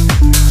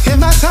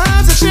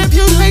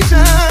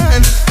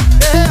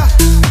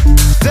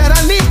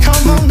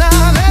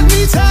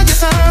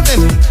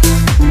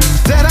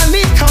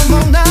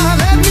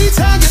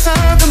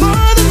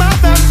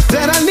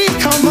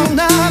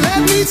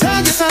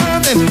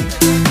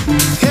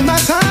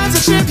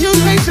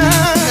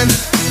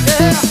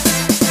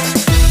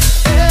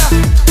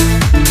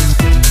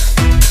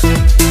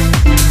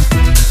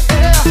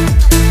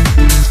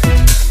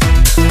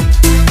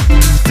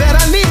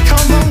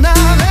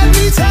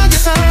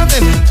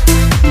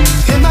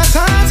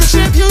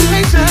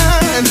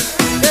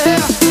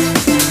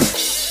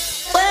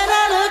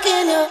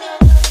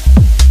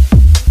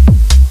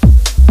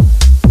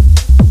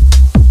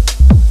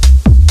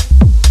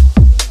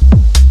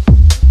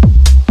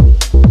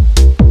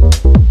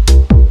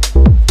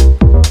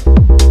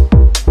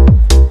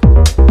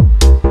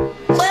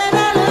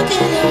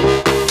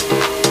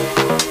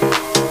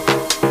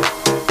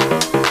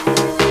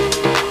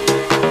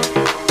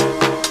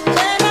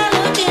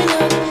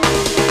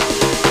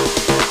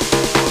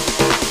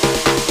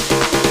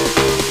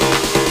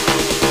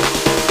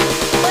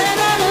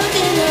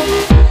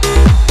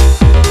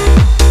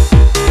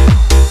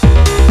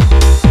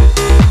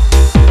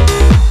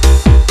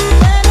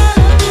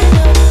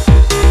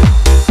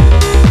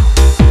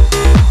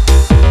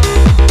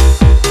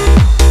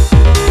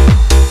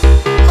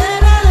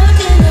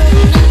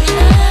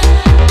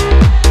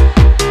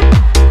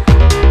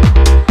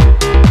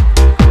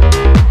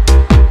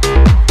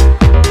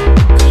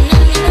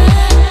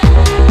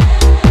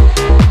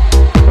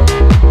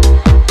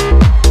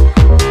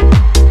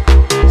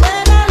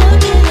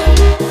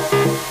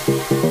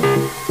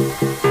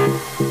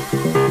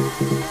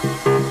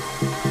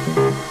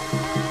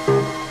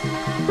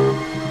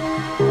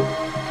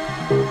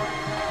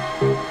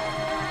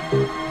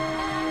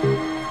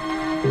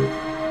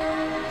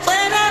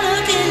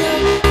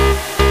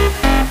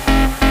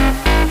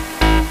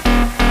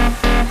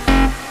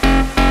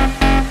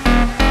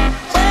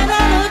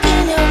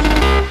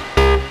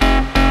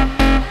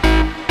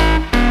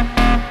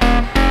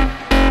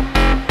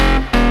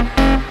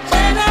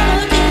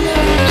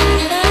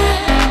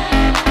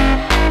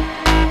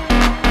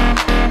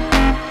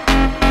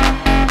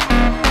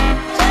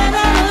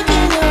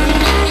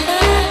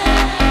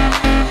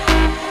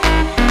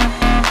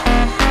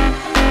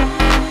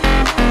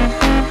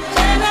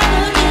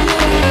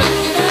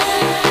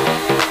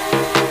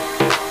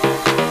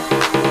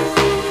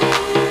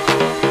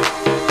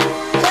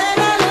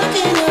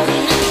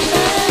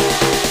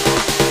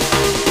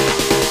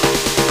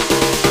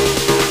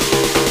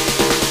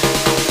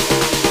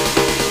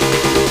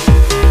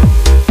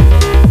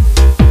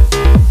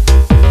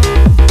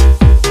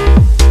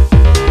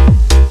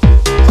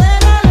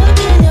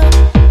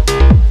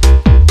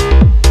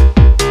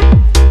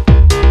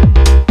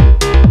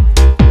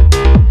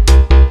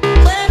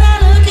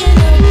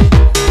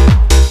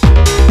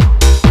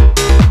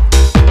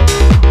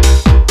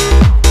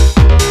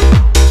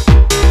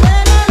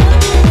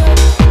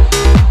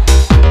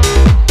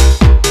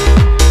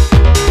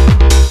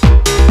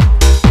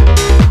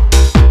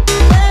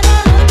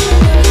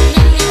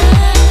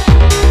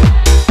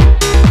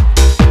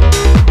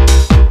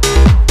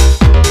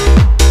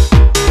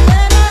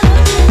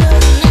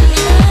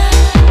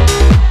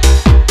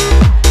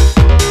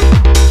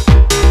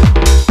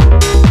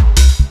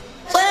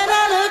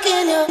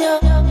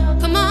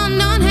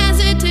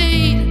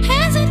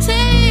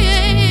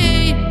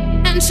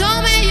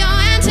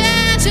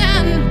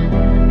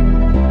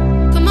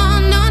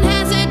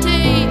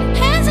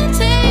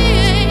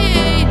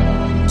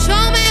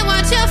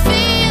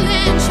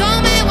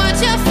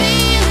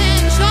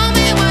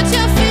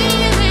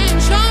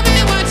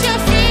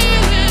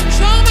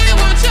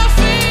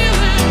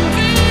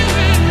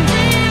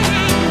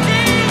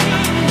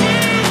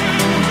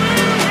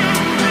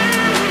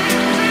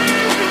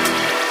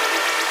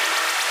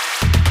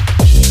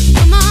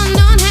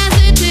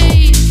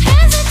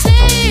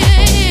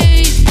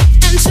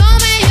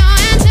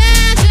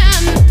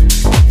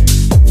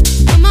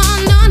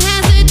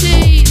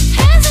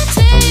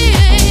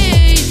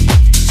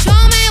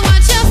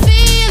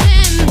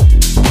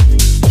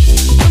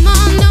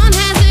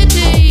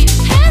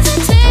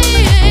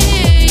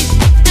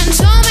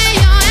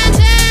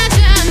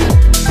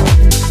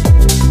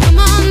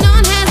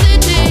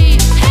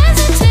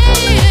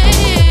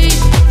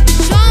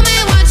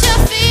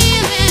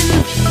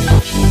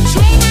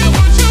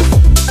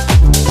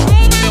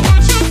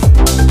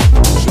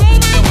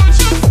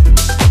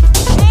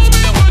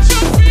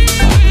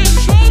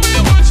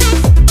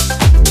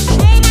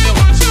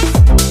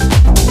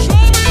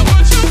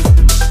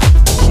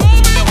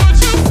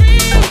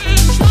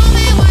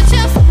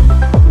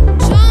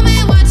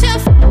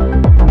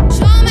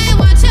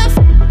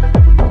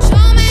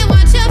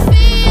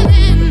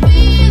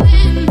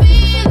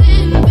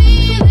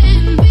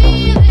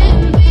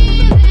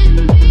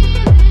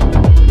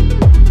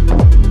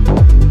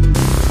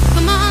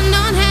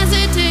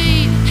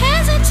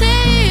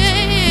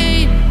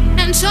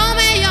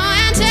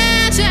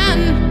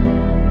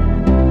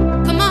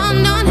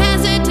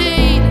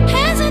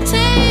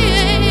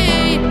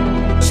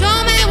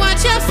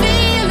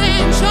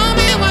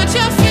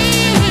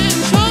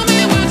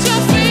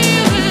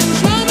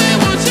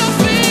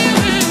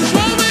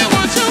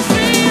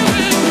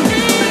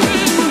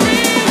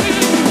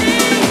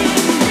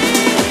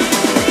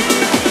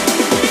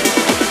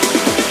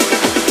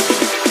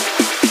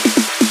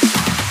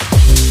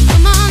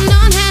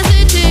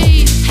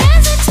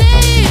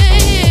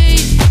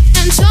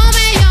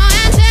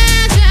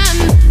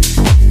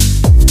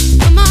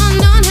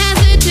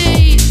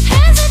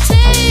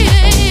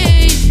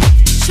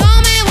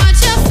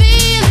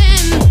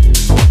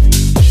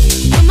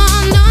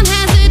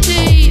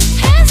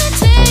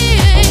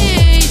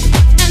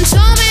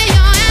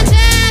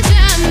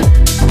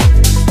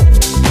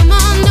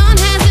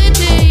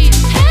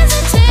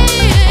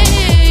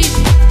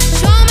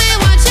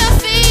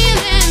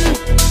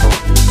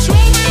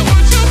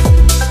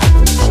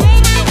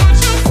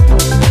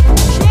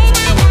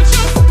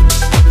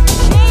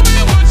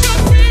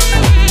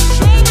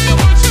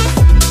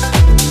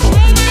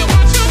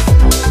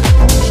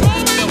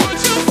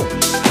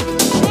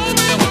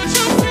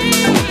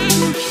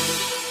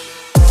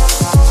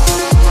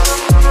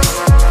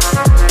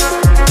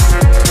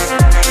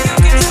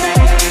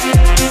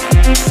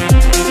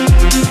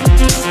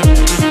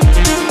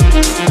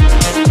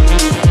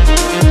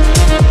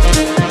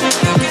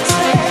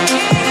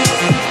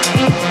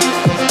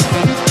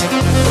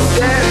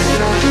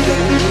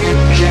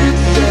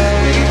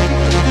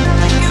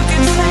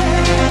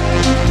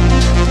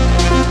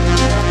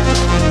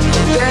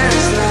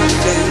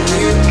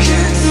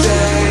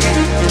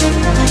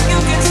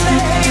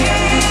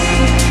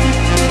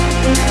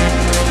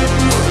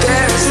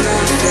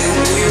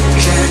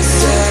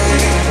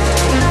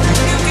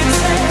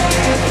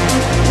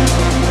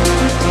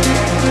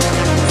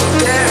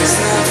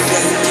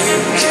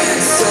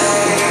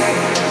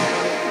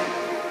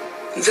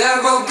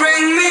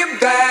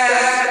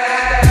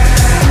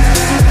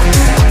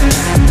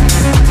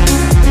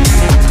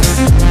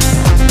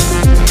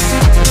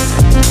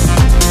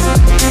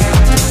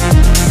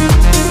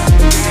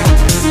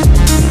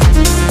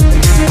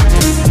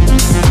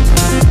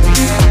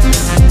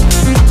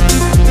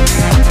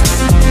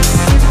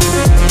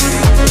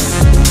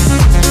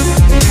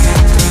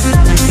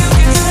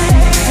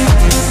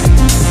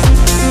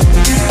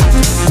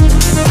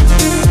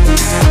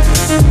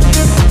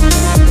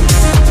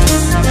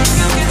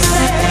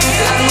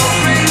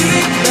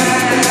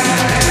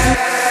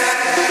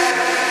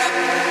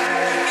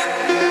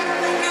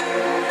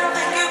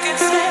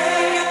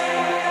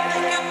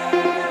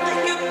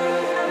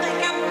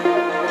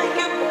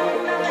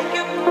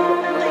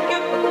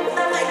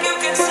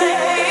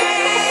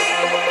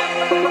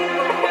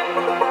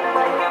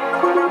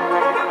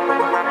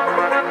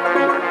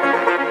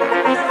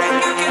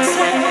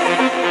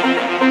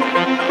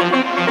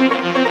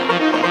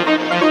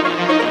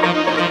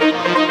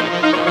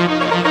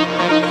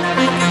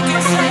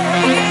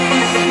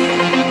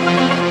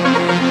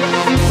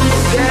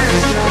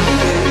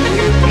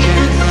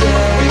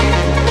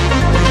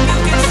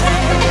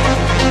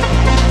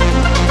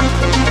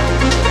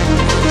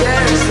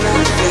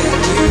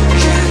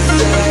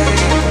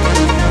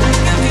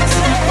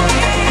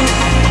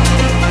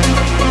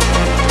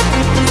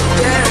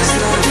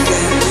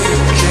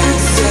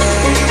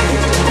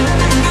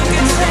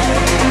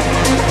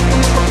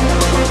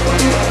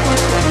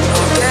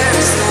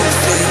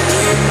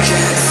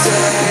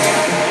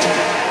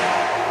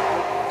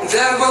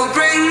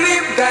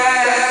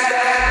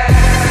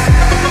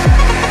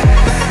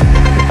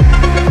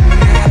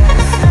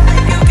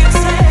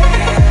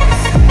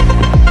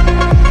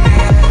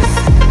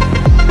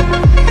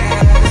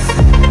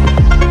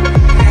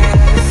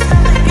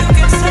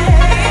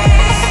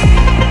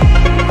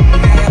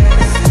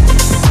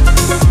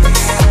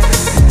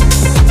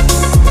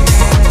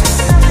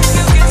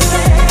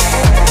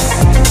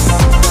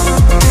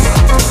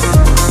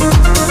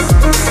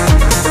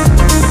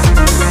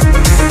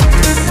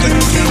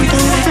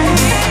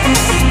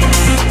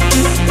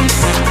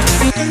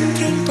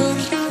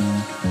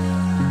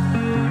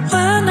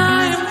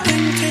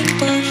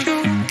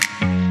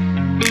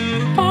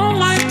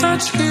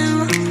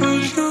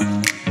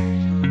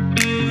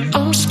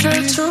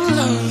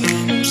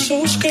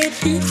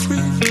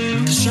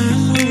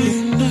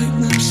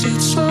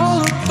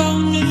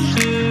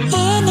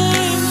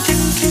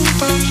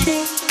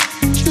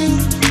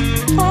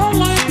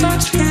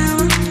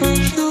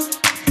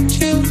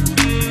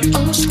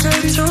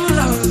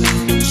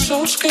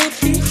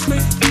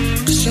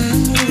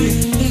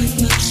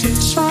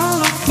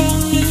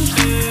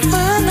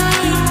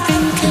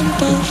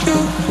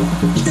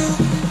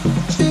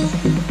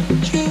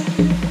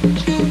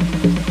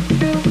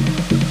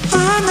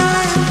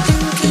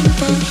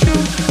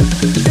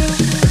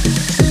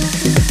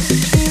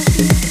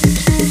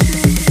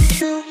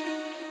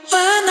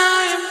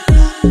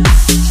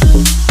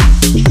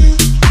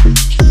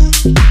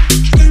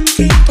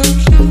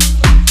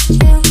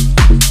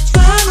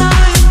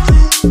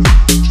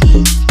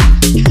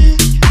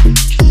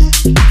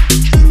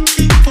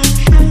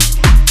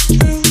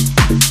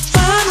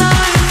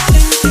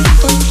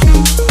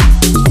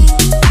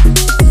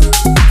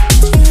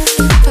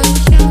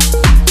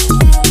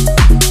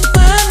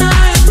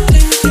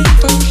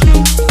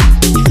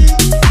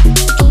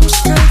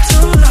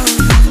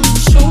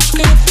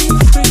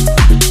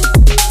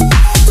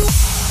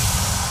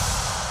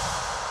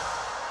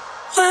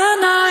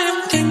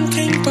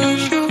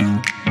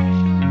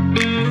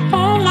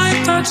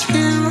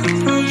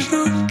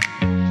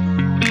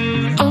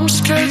 I'm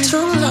scared to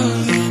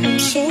love you, I'm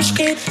so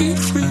scared to be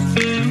free.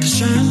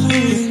 'Cause I know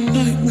in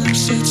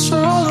nightmares it's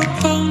all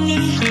about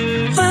me.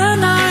 When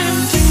I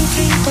am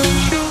thinking about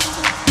you,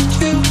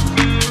 you,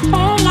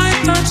 all my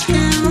thoughts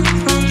feel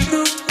about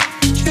you,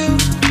 you.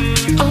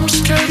 I'm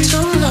scared to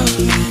love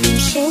you, I'm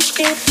so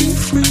scared to be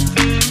free.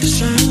 'Cause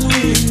I know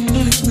in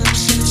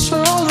nightmares it's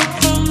all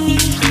about me.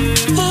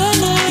 When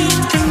I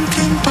am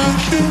thinking about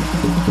you,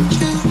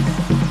 you,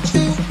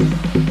 you,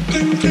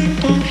 thinking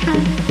about you,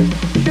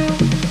 you.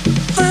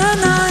 When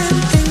I am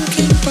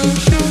thinking about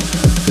you,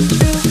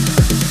 you,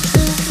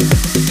 you,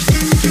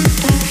 thinking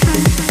about you.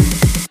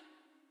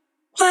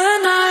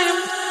 When I am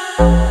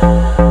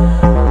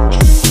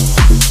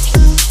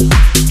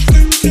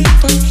thinking about you,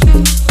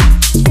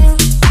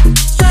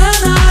 when I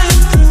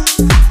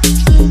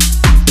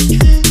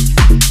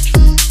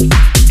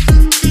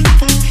am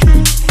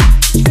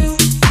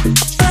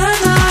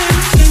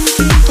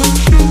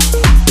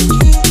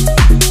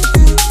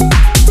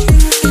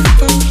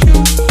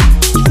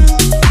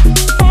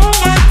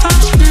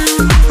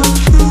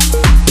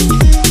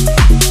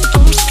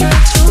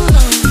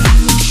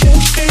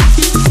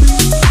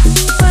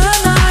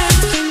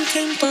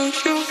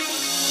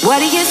What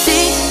do you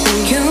see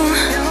in you?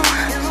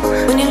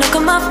 When you look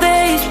at my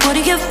face, what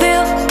do you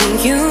feel in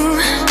you?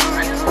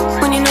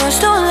 When you know it's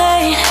too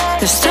late,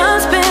 this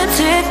time's been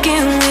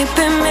ticking, we've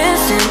been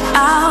missing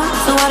out.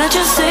 So why don't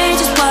you say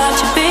just what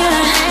you're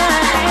feeling?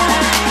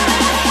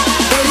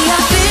 Baby, I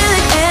feel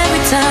it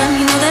every time.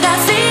 You know that I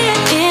see it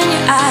in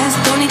your eyes.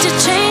 Don't need to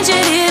change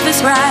it if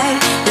it's right.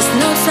 There's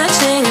no such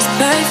thing as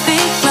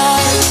perfect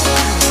love.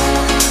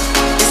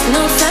 There's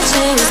no such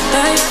thing as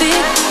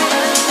perfect.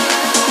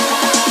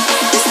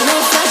 There's no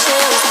such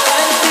thing as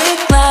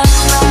perfect love.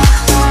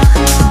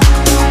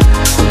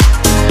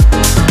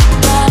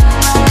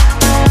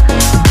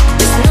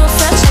 There's no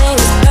such thing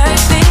as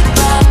perfect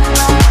love.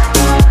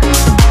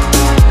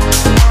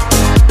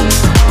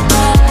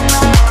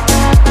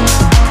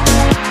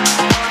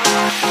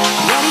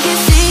 What do you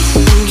see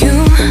in you?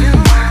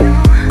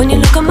 When you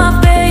look at my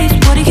face,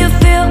 what do you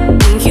feel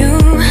in you?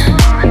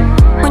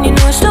 When you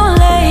know it's too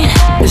late,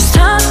 this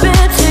time's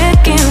been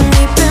ticking,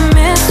 we've been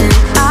missing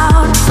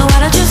out. So why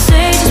don't you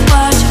say just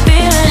what you're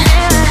feeling?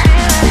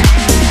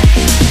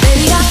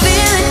 Baby, I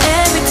feel it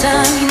every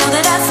time. You know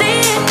that I see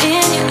it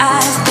in your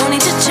eyes. Don't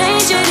need to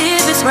change it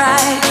if it's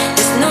right.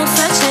 There's no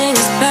such thing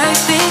as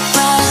perfect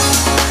love.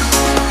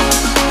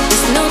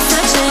 There's no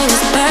such thing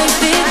as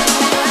perfect.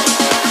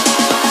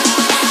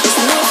 There's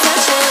no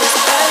such thing as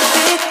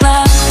perfect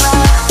love.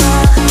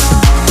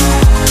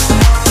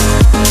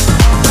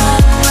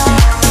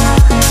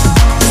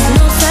 There's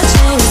no such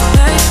thing as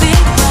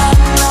perfect love.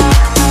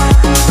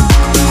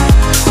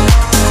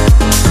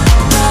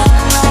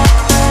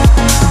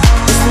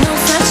 There's no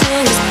such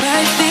thing as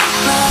perfect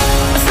love.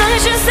 As long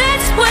as you say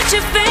just what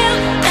you feel,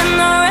 and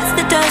the rest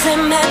it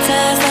doesn't matter.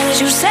 As long as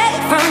you say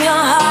it from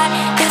your heart,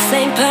 this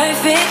ain't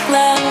perfect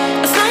love.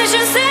 As long as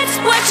you say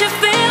just what you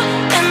feel,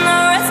 and the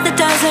rest it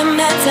doesn't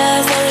matter.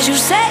 As long as you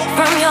say it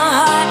from your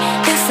heart,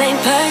 this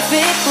ain't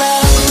perfect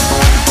love.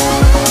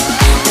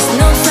 There's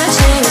no such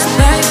thing as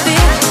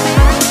perfect.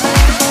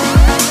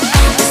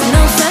 There's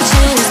no such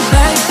thing as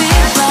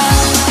perfect love.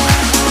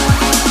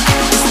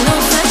 There's no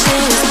such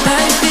thing as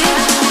perfect.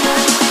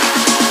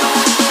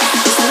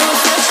 There's no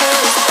such thing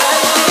as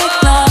perfect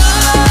love. There's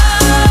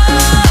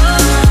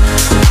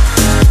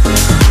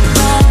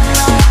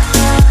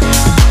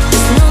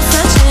no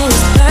such thing as perfect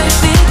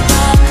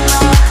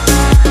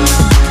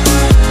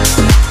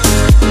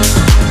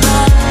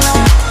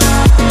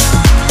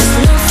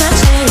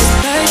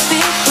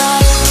love.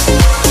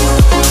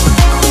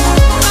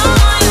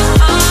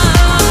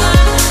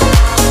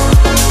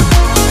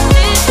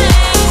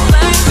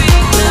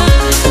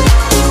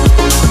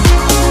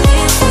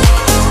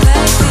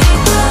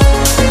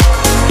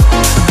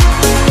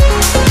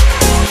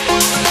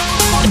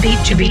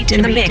 Beat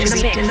in the mix.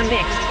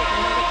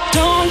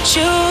 Don't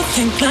you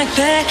think like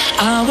that?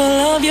 I will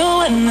love you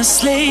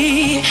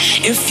endlessly.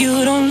 If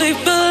you don't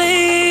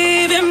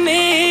believe in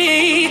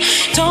me,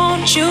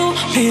 don't you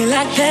be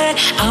like that?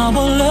 I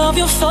will love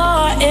you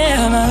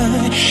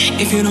forever.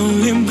 If you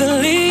don't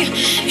believe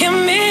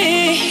in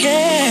me,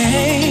 yeah.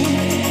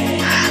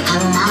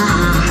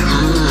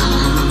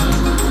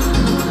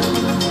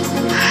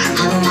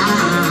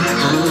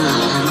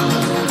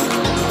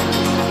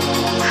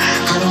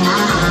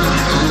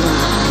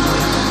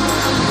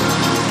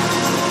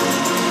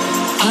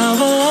 I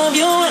will love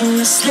you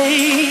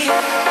endlessly.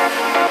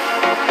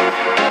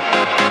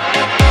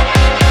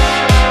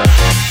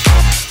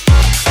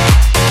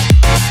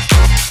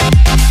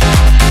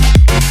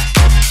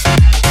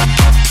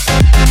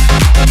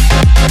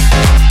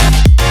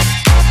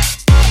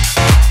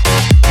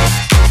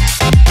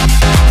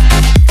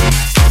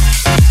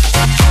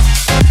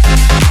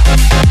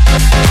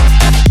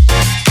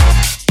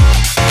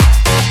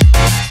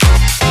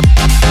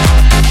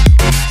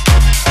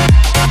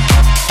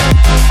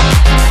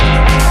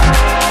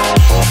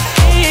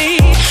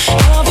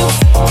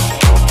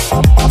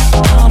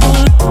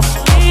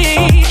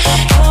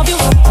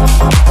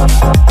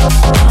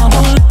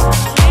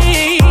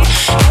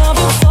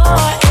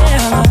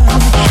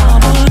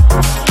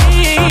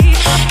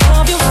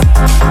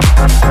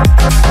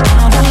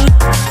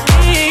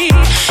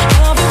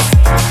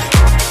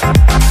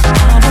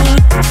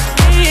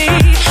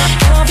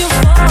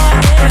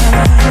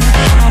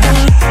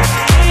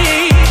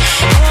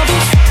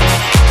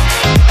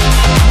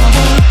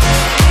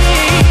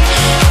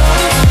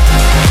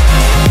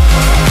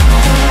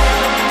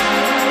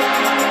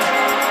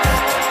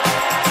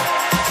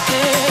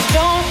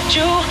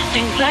 you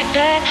think like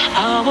that,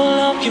 I will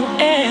love you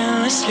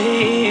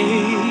endlessly.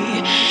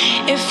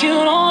 If you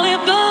only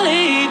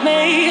believe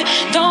me,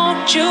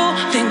 don't you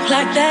think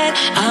like that,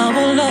 I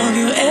will love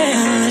you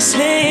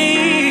endlessly.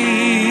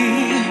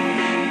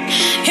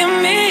 Hear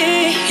me,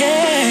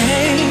 yeah.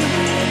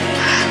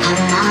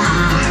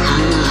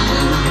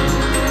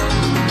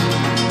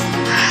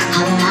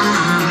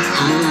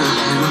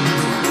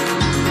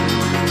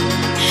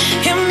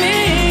 Hear me,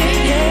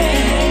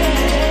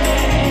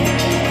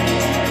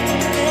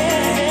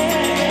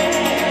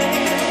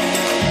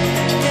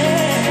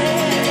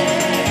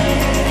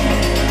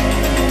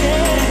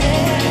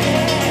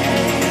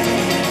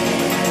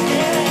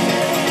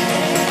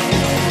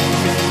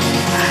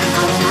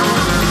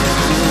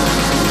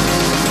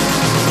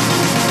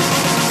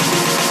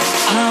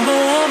 I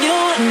will love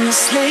you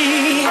endlessly.